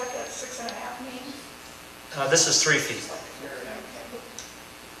 Is that what that 6.5 means? This is 3 feet. Okay.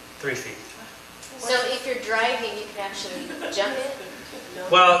 3 feet. So if you're driving, you can actually jump in?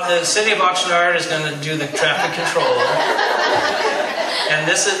 Well, the city of Oxnard is going to do the traffic control, and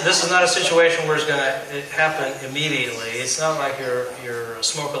this is not a situation where it's going to happen immediately. It's not like your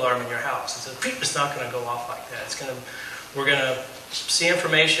smoke alarm in your house. It's not going to go off like that. We're going to see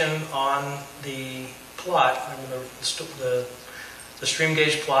information on the plot, the stream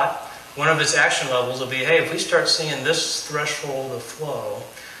gauge plot. One of its action levels will be, hey, if we start seeing this threshold of flow,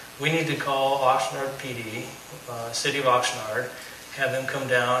 we need to call Oxnard PD, City of Oxnard, have them come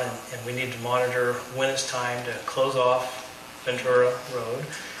down, and we need to monitor when it's time to close off Ventura Road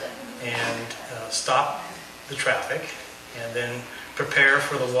and stop the traffic, and then prepare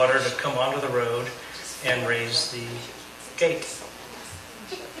for the water to come onto the road and raise the gate.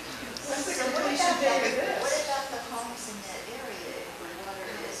 That's like a pretty should day to this. What about the homes in that area if the water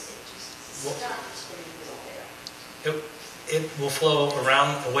just stops when you go there? It will flow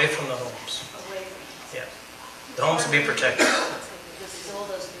away from the homes. Away from Yeah, the homes will be protected. because there's all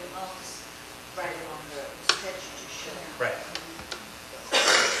those new homes right along the hedge to show. Right.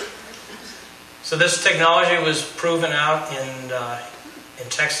 So this technology was proven out in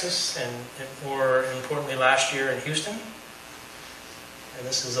Texas and more importantly last year in Houston. And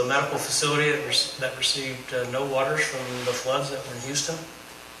this is a medical facility that received no waters from the floods that were in Houston.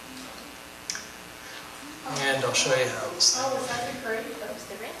 And I'll show you how this Oh, is that the great? Where's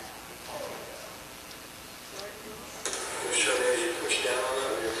the ramp? Show me as you push down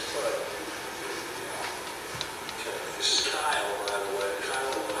on your foot. This is Kyle, by the way.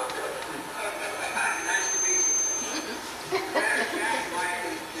 Kyle Walker. Nice to meet you.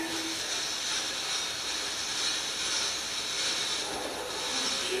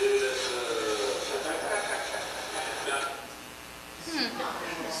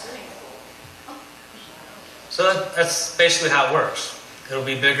 So that's basically how it works. It'll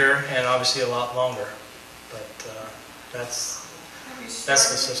be bigger and obviously a lot longer, but that's Have you the started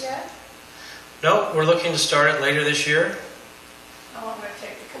system. it yet? No, we're looking to start it later this year, How long will it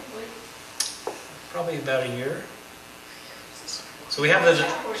take to complete? probably about a year. So we have the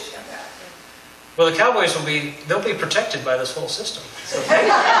Push them back. well, the Cowboys they'll be protected by this whole system. So they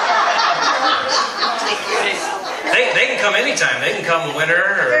can come anytime. They can come winter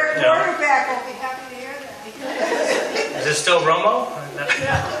or Their quarterback will be happy to hear that. Is it still Romo?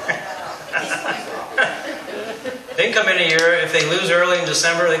 They can come in a year. If they lose early in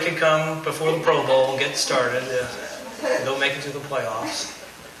December, they could come before the Pro Bowl and get started. They'll make it to the playoffs.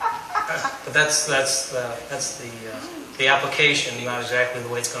 But that's the application, not exactly the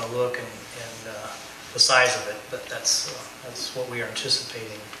way it's going to look and the size of it. But that's what we are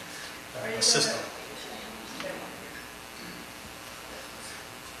anticipating in the system.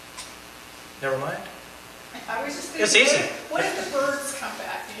 Never mind. I was just It's thinking, easy. what if the birds come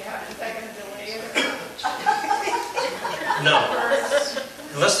back? Is that going to delay it? No.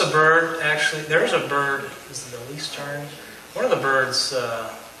 Unless the bird actually, there's a bird, is it the least turn? One of the birds,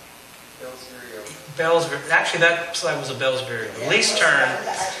 actually that slide was a Bellsbury. The least turn,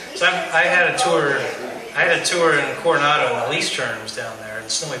 so I had a tour in Coronado and the least turn was down there in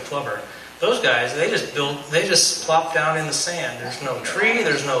Snowy Plover. Those guys, they just plop down in the sand. There's no tree,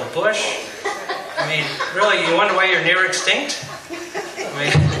 there's no bush. I mean, really, you wonder why you're near extinct? I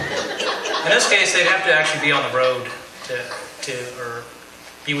mean, in this case, they'd have to actually be on the road or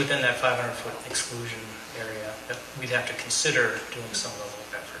be within that 500-foot exclusion area. That we'd have to consider doing some level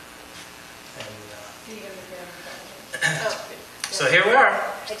of effort. And, so here we are.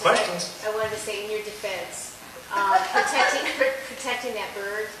 Questions? I wanted to say, in your defense, protecting that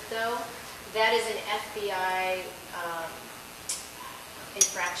bird, though, that is an FBI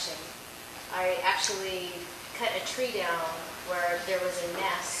infraction. I actually cut a tree down where there was a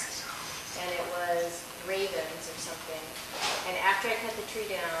nest, and it was ravens or something. And after I cut the tree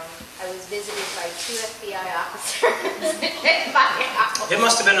down, I was visited by 2 FBI officers in my house. It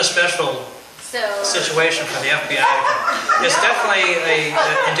must have been a special situation for the FBI. It's definitely an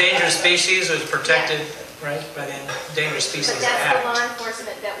endangered species. It was protected, right, by the Endangered Species But that's Act. the law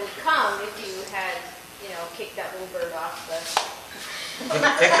enforcement that would come if you had, kicked that little bird off the...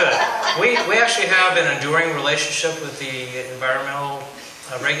 It could. We actually have an enduring relationship with the environmental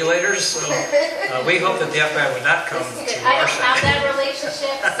regulators. So we hope that the FBI would not come to I our don't have side. that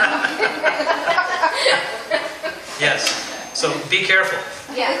relationship, so. Yes. So be careful.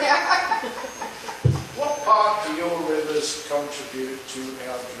 Yeah. What part do your rivers contribute to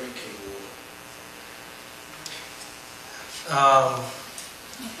our drinking water?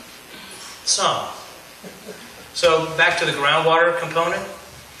 Some. So back to the groundwater component.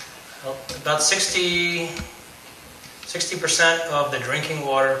 About 60% of the drinking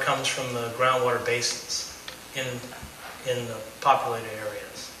water comes from the groundwater basins in the populated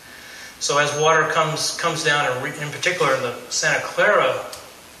areas. So as water comes down, in particular in the Santa Clara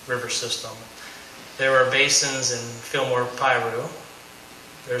River system, there are basins in Fillmore, Piru.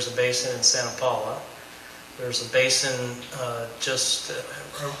 There's a basin in Santa Paula. There's a basin just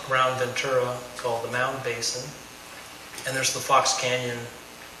around Ventura called the Mountain Basin. And there's the Fox Canyon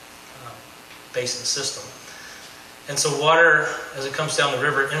basin system. And so water, as it comes down the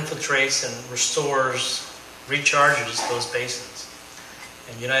river, infiltrates and restores, recharges those basins.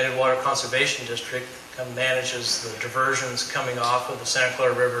 And United Water Conservation District manages the diversions coming off of the Santa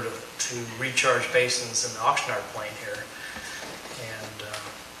Clara River to recharge basins in the Oxnard Plain here. And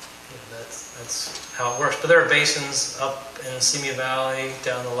that's how it works. But there are basins up in Simi Valley,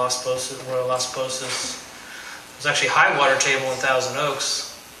 down the Royal Las Posas. There's actually high water table in Thousand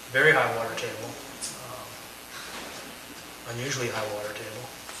Oaks, very high water table, unusually high water table.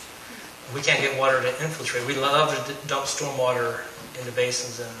 We can't get water to infiltrate. We love to dump storm water into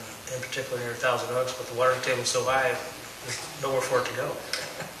basins, in particular near Thousand Oaks, but the water table is so high, there's nowhere for it to go.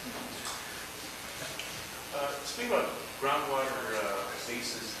 Speaking about groundwater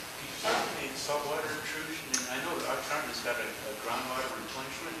basins, do you find any saltwater intrusion? And I know Oxnard's got a groundwater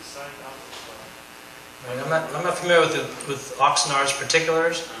replenishment site out Right, I'm not familiar with Oxnard's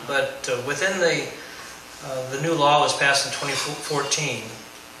particulars, but within the new law was passed in 2014.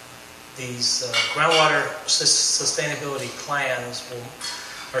 These groundwater sustainability plans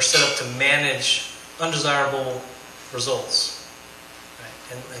are set up to manage undesirable results.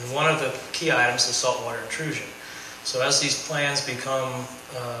 Right? And one of the key items is saltwater intrusion. So as these plans become,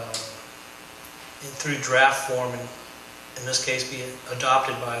 through draft form, and in this case be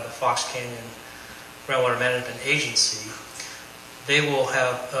adopted by the Fox Canyon Groundwater Management Agency, they will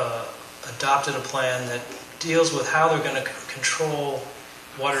have adopted a plan that deals with how they're going to control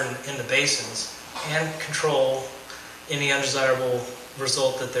water in the basins and control any undesirable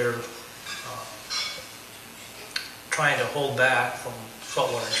result that they're trying to hold back from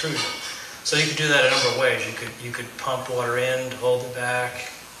saltwater intrusion. So you could do that a number of ways. You could pump water in to hold it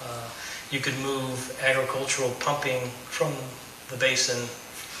back. You could move agricultural pumping from the basin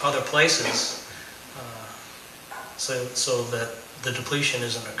other places so that the depletion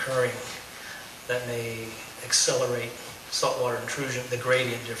isn't occurring. That may accelerate saltwater intrusion, the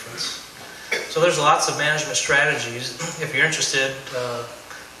gradient difference. So there's lots of management strategies. If you're interested,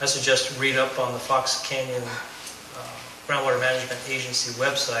 I suggest read up on the Fox Canyon Groundwater Management Agency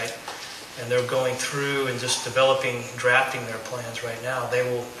website, and they're going through and just drafting their plans right now. They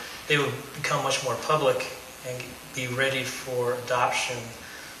will become much more public and be ready for adoption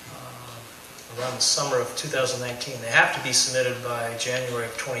around the summer of 2019. They have to be submitted by January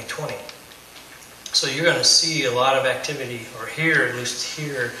of 2020. So you're going to see a lot of activity, or at least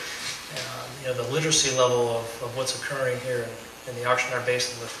here, the literacy level of what's occurring here in the Oxnard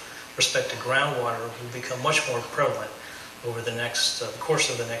Basin with respect to groundwater will become much more prevalent over the course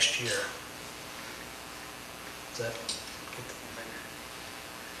of the next year. Does that get the...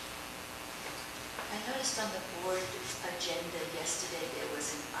 I noticed on the board agenda yesterday there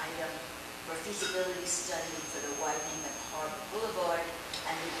was an item for feasibility study for the widening of Harbor Boulevard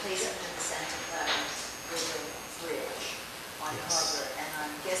and replacement of the Santa Clara River Bridge on Harbor. And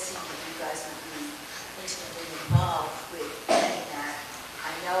I'm guessing that you guys would be intimately involved with planning that.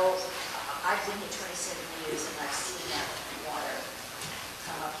 I know I've been here 27 years and I've seen that water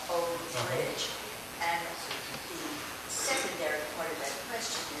come up over the bridge. And the secondary part of that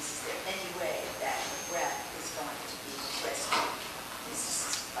question is there any way that McGrath is going to be rescued? This is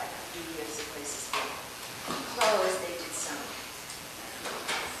like a few years the place has been closed. They did some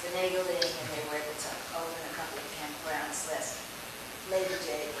finagling and they were able to open a couple of campgrounds last Labor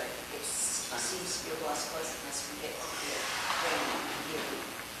Day, but it seems to be a lost cause unless we get to the rain immediately.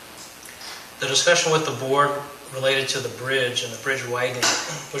 The discussion with the board related to the bridge and the bridge widening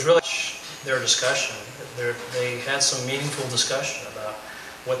was really their discussion. They had some meaningful discussion about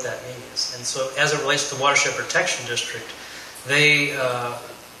what that means. And so as it relates to the Watershed Protection District, they,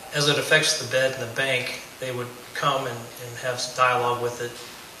 as it affects the bed and the bank, they would come and have some dialogue with it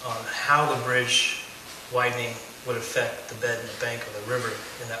on how the bridge widening would affect the bed and the bank of the river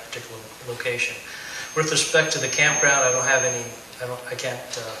in that particular location. With respect to the campground, I can't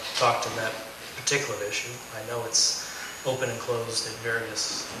talk to that particular issue. I know it's open and closed at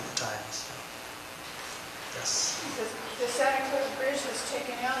various times. Yes. The Santa Clara Bridge was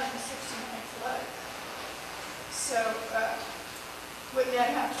taken out in the '69 flood. So wouldn't that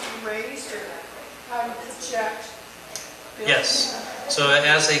have to be raised, or how would you project? Yes. So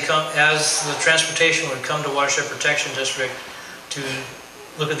as the transportation would come to Watershed Protection District to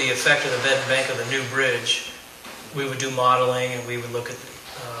look at the effect of the bed and bank of the new bridge, we would do modeling, and we would look at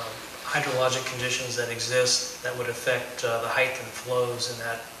hydrologic conditions that exist that would affect the height and flows in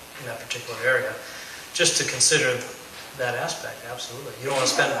that particular area. Just to consider that aspect, absolutely. You don't want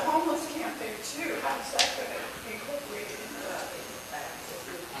to spend. You have a homeless camp there too. How's that going to be incorporated into that?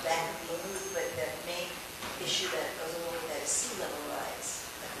 That could be moved, but the main issue that goes along with that is sea level rise.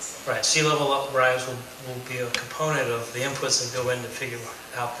 Right, sea level rise will be a component of the inputs that go in to figure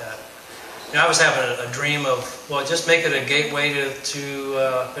out that. You know, I was having a dream of, well, just make it a gateway to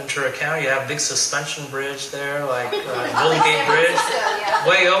Ventura County. You have a big suspension bridge there, like Golden Gate Bridge,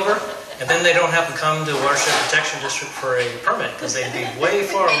 way over. And then they don't have to come to Watershed Protection District for a permit, because they'd be way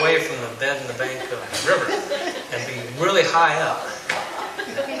far away from the bed and the bank of the river and be really high up.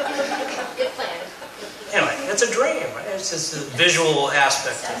 Good plan. Anyway, it's a dream, right? It's just a visual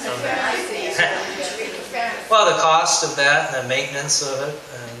aspect of it. Well, the cost of that and the maintenance of it,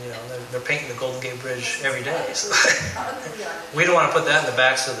 and they're painting the Golden Gate Bridge every day. So we don't want to put that in the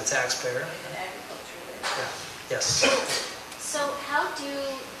backs of the taxpayer. Yeah. Yes. So how do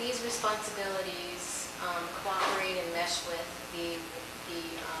these responsibilities cooperate and mesh with the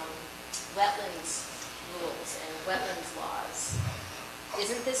wetlands rules and wetlands laws?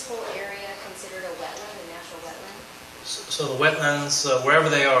 Isn't this whole area considered a wetland, a natural wetland? So the wetlands, wherever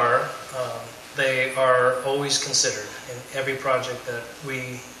they are always considered in every project that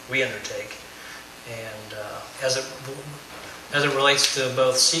we undertake. And as it relates to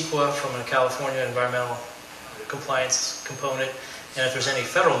both CEQA from a California environmental compliance component, and if there's any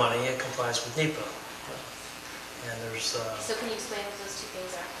federal money, it complies with NEPA. And there's. So can you explain what those two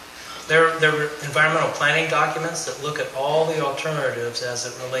things are? There are environmental planning documents that look at all the alternatives as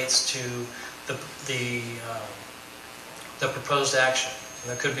it relates to the proposed action. And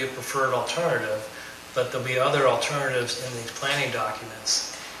there could be a preferred alternative, but there'll be other alternatives in these planning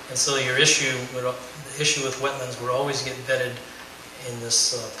documents. And so the issue with wetlands would always get vetted in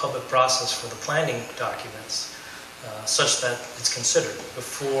this public process for the planning documents, such that it's considered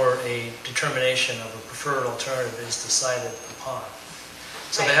before a determination of a preferred alternative is decided upon.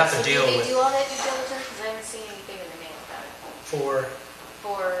 So they have to deal with. Do they do all that due diligence? Because I haven't seen anything in the mail about it. For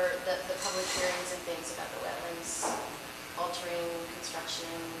the public hearings and things about the wetlands, altering construction.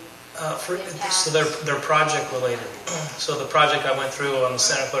 So they're project related. So the project I went through on the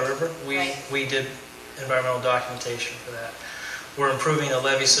Santa Clara River, we did environmental documentation for that. We're improving the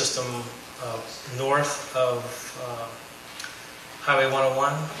levee system north of Highway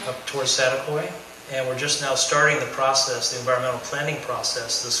 101 up towards Satakoy, and we're just now starting the process, the environmental planning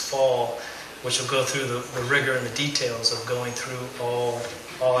process this fall, which will go through the rigor and the details of going through all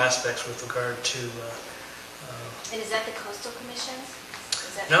aspects with regard to. And is that the Coastal Commission?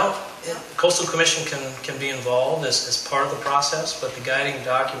 No, Coastal Commission can be involved as part of the process, but the guiding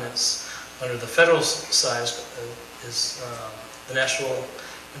documents under the federal side is the National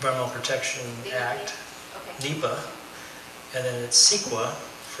Environmental Protection Act, NEPA, and then it's CEQA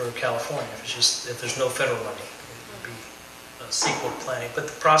for California. If there's no federal money, it would be CEQA planning. But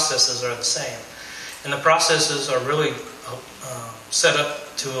the processes are the same, and the processes are really set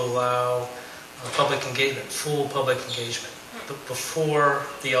up to allow public engagement, full public engagement, before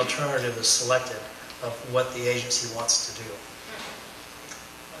the alternative is selected of what the agency wants to do.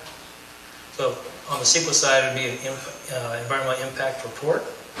 So on the CEQA side, it would be an environmental impact report,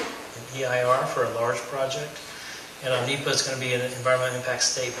 an EIR for a large project. And on NEPA, it's going to be an environmental impact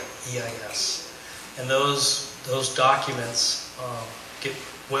statement, EIS. And those documents get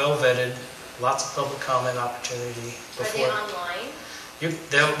well vetted, lots of public comment opportunity. Are they online?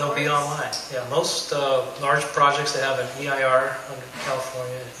 They'll be online. Yeah, most large projects that have an EIR under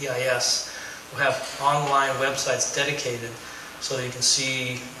California, EIS, will have online websites dedicated so that you can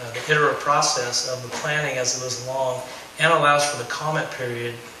see the iterative process of the planning as it goes along, and allows for the comment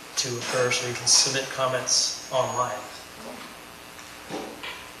period to occur so you can submit comments online.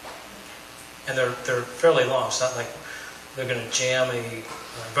 And they're fairly long. It's not like they're going to jam a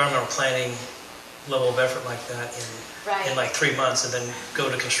environmental planning level of effort like that in like 3 months and then go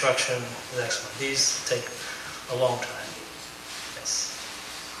to construction the next month. These take a long time. Yes.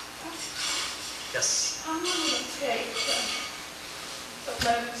 Yes. How long will it take the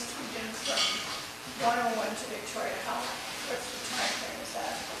levees to begin from 101 to Victoria? What's the time frame? Is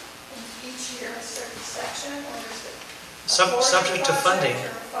that in each year a certain section, or is it Subject to funding.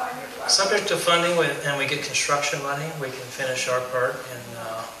 or a 5-year project? Subject to funding, and we get construction money, we can finish our part in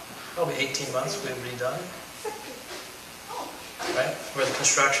probably 18 months, we'll be done. Right, for the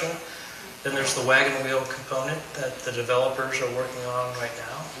construction. Then there's the wagon wheel component that the developers are working on right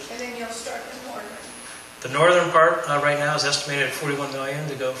now. And then you'll start the northern. The northern part right now is estimated at $41 million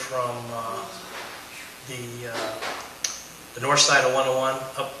to go from the north side of 101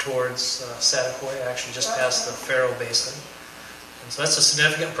 up towards Satakoy, actually just past the Faro Basin. And so that's a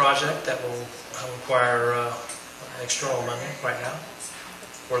significant project that will require external money right now.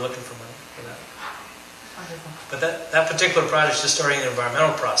 We're looking for money for that. But that particular project is just starting the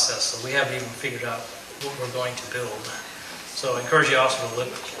environmental process, so we haven't even figured out what we're going to build. So I encourage you also to look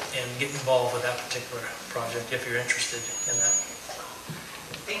and get involved with that particular project if you're interested in that.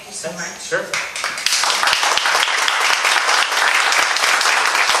 Thank you so much. Sure.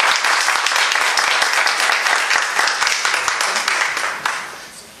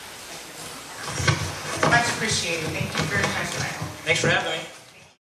 Much appreciated. Thank you very much, Michael. Thanks for having me.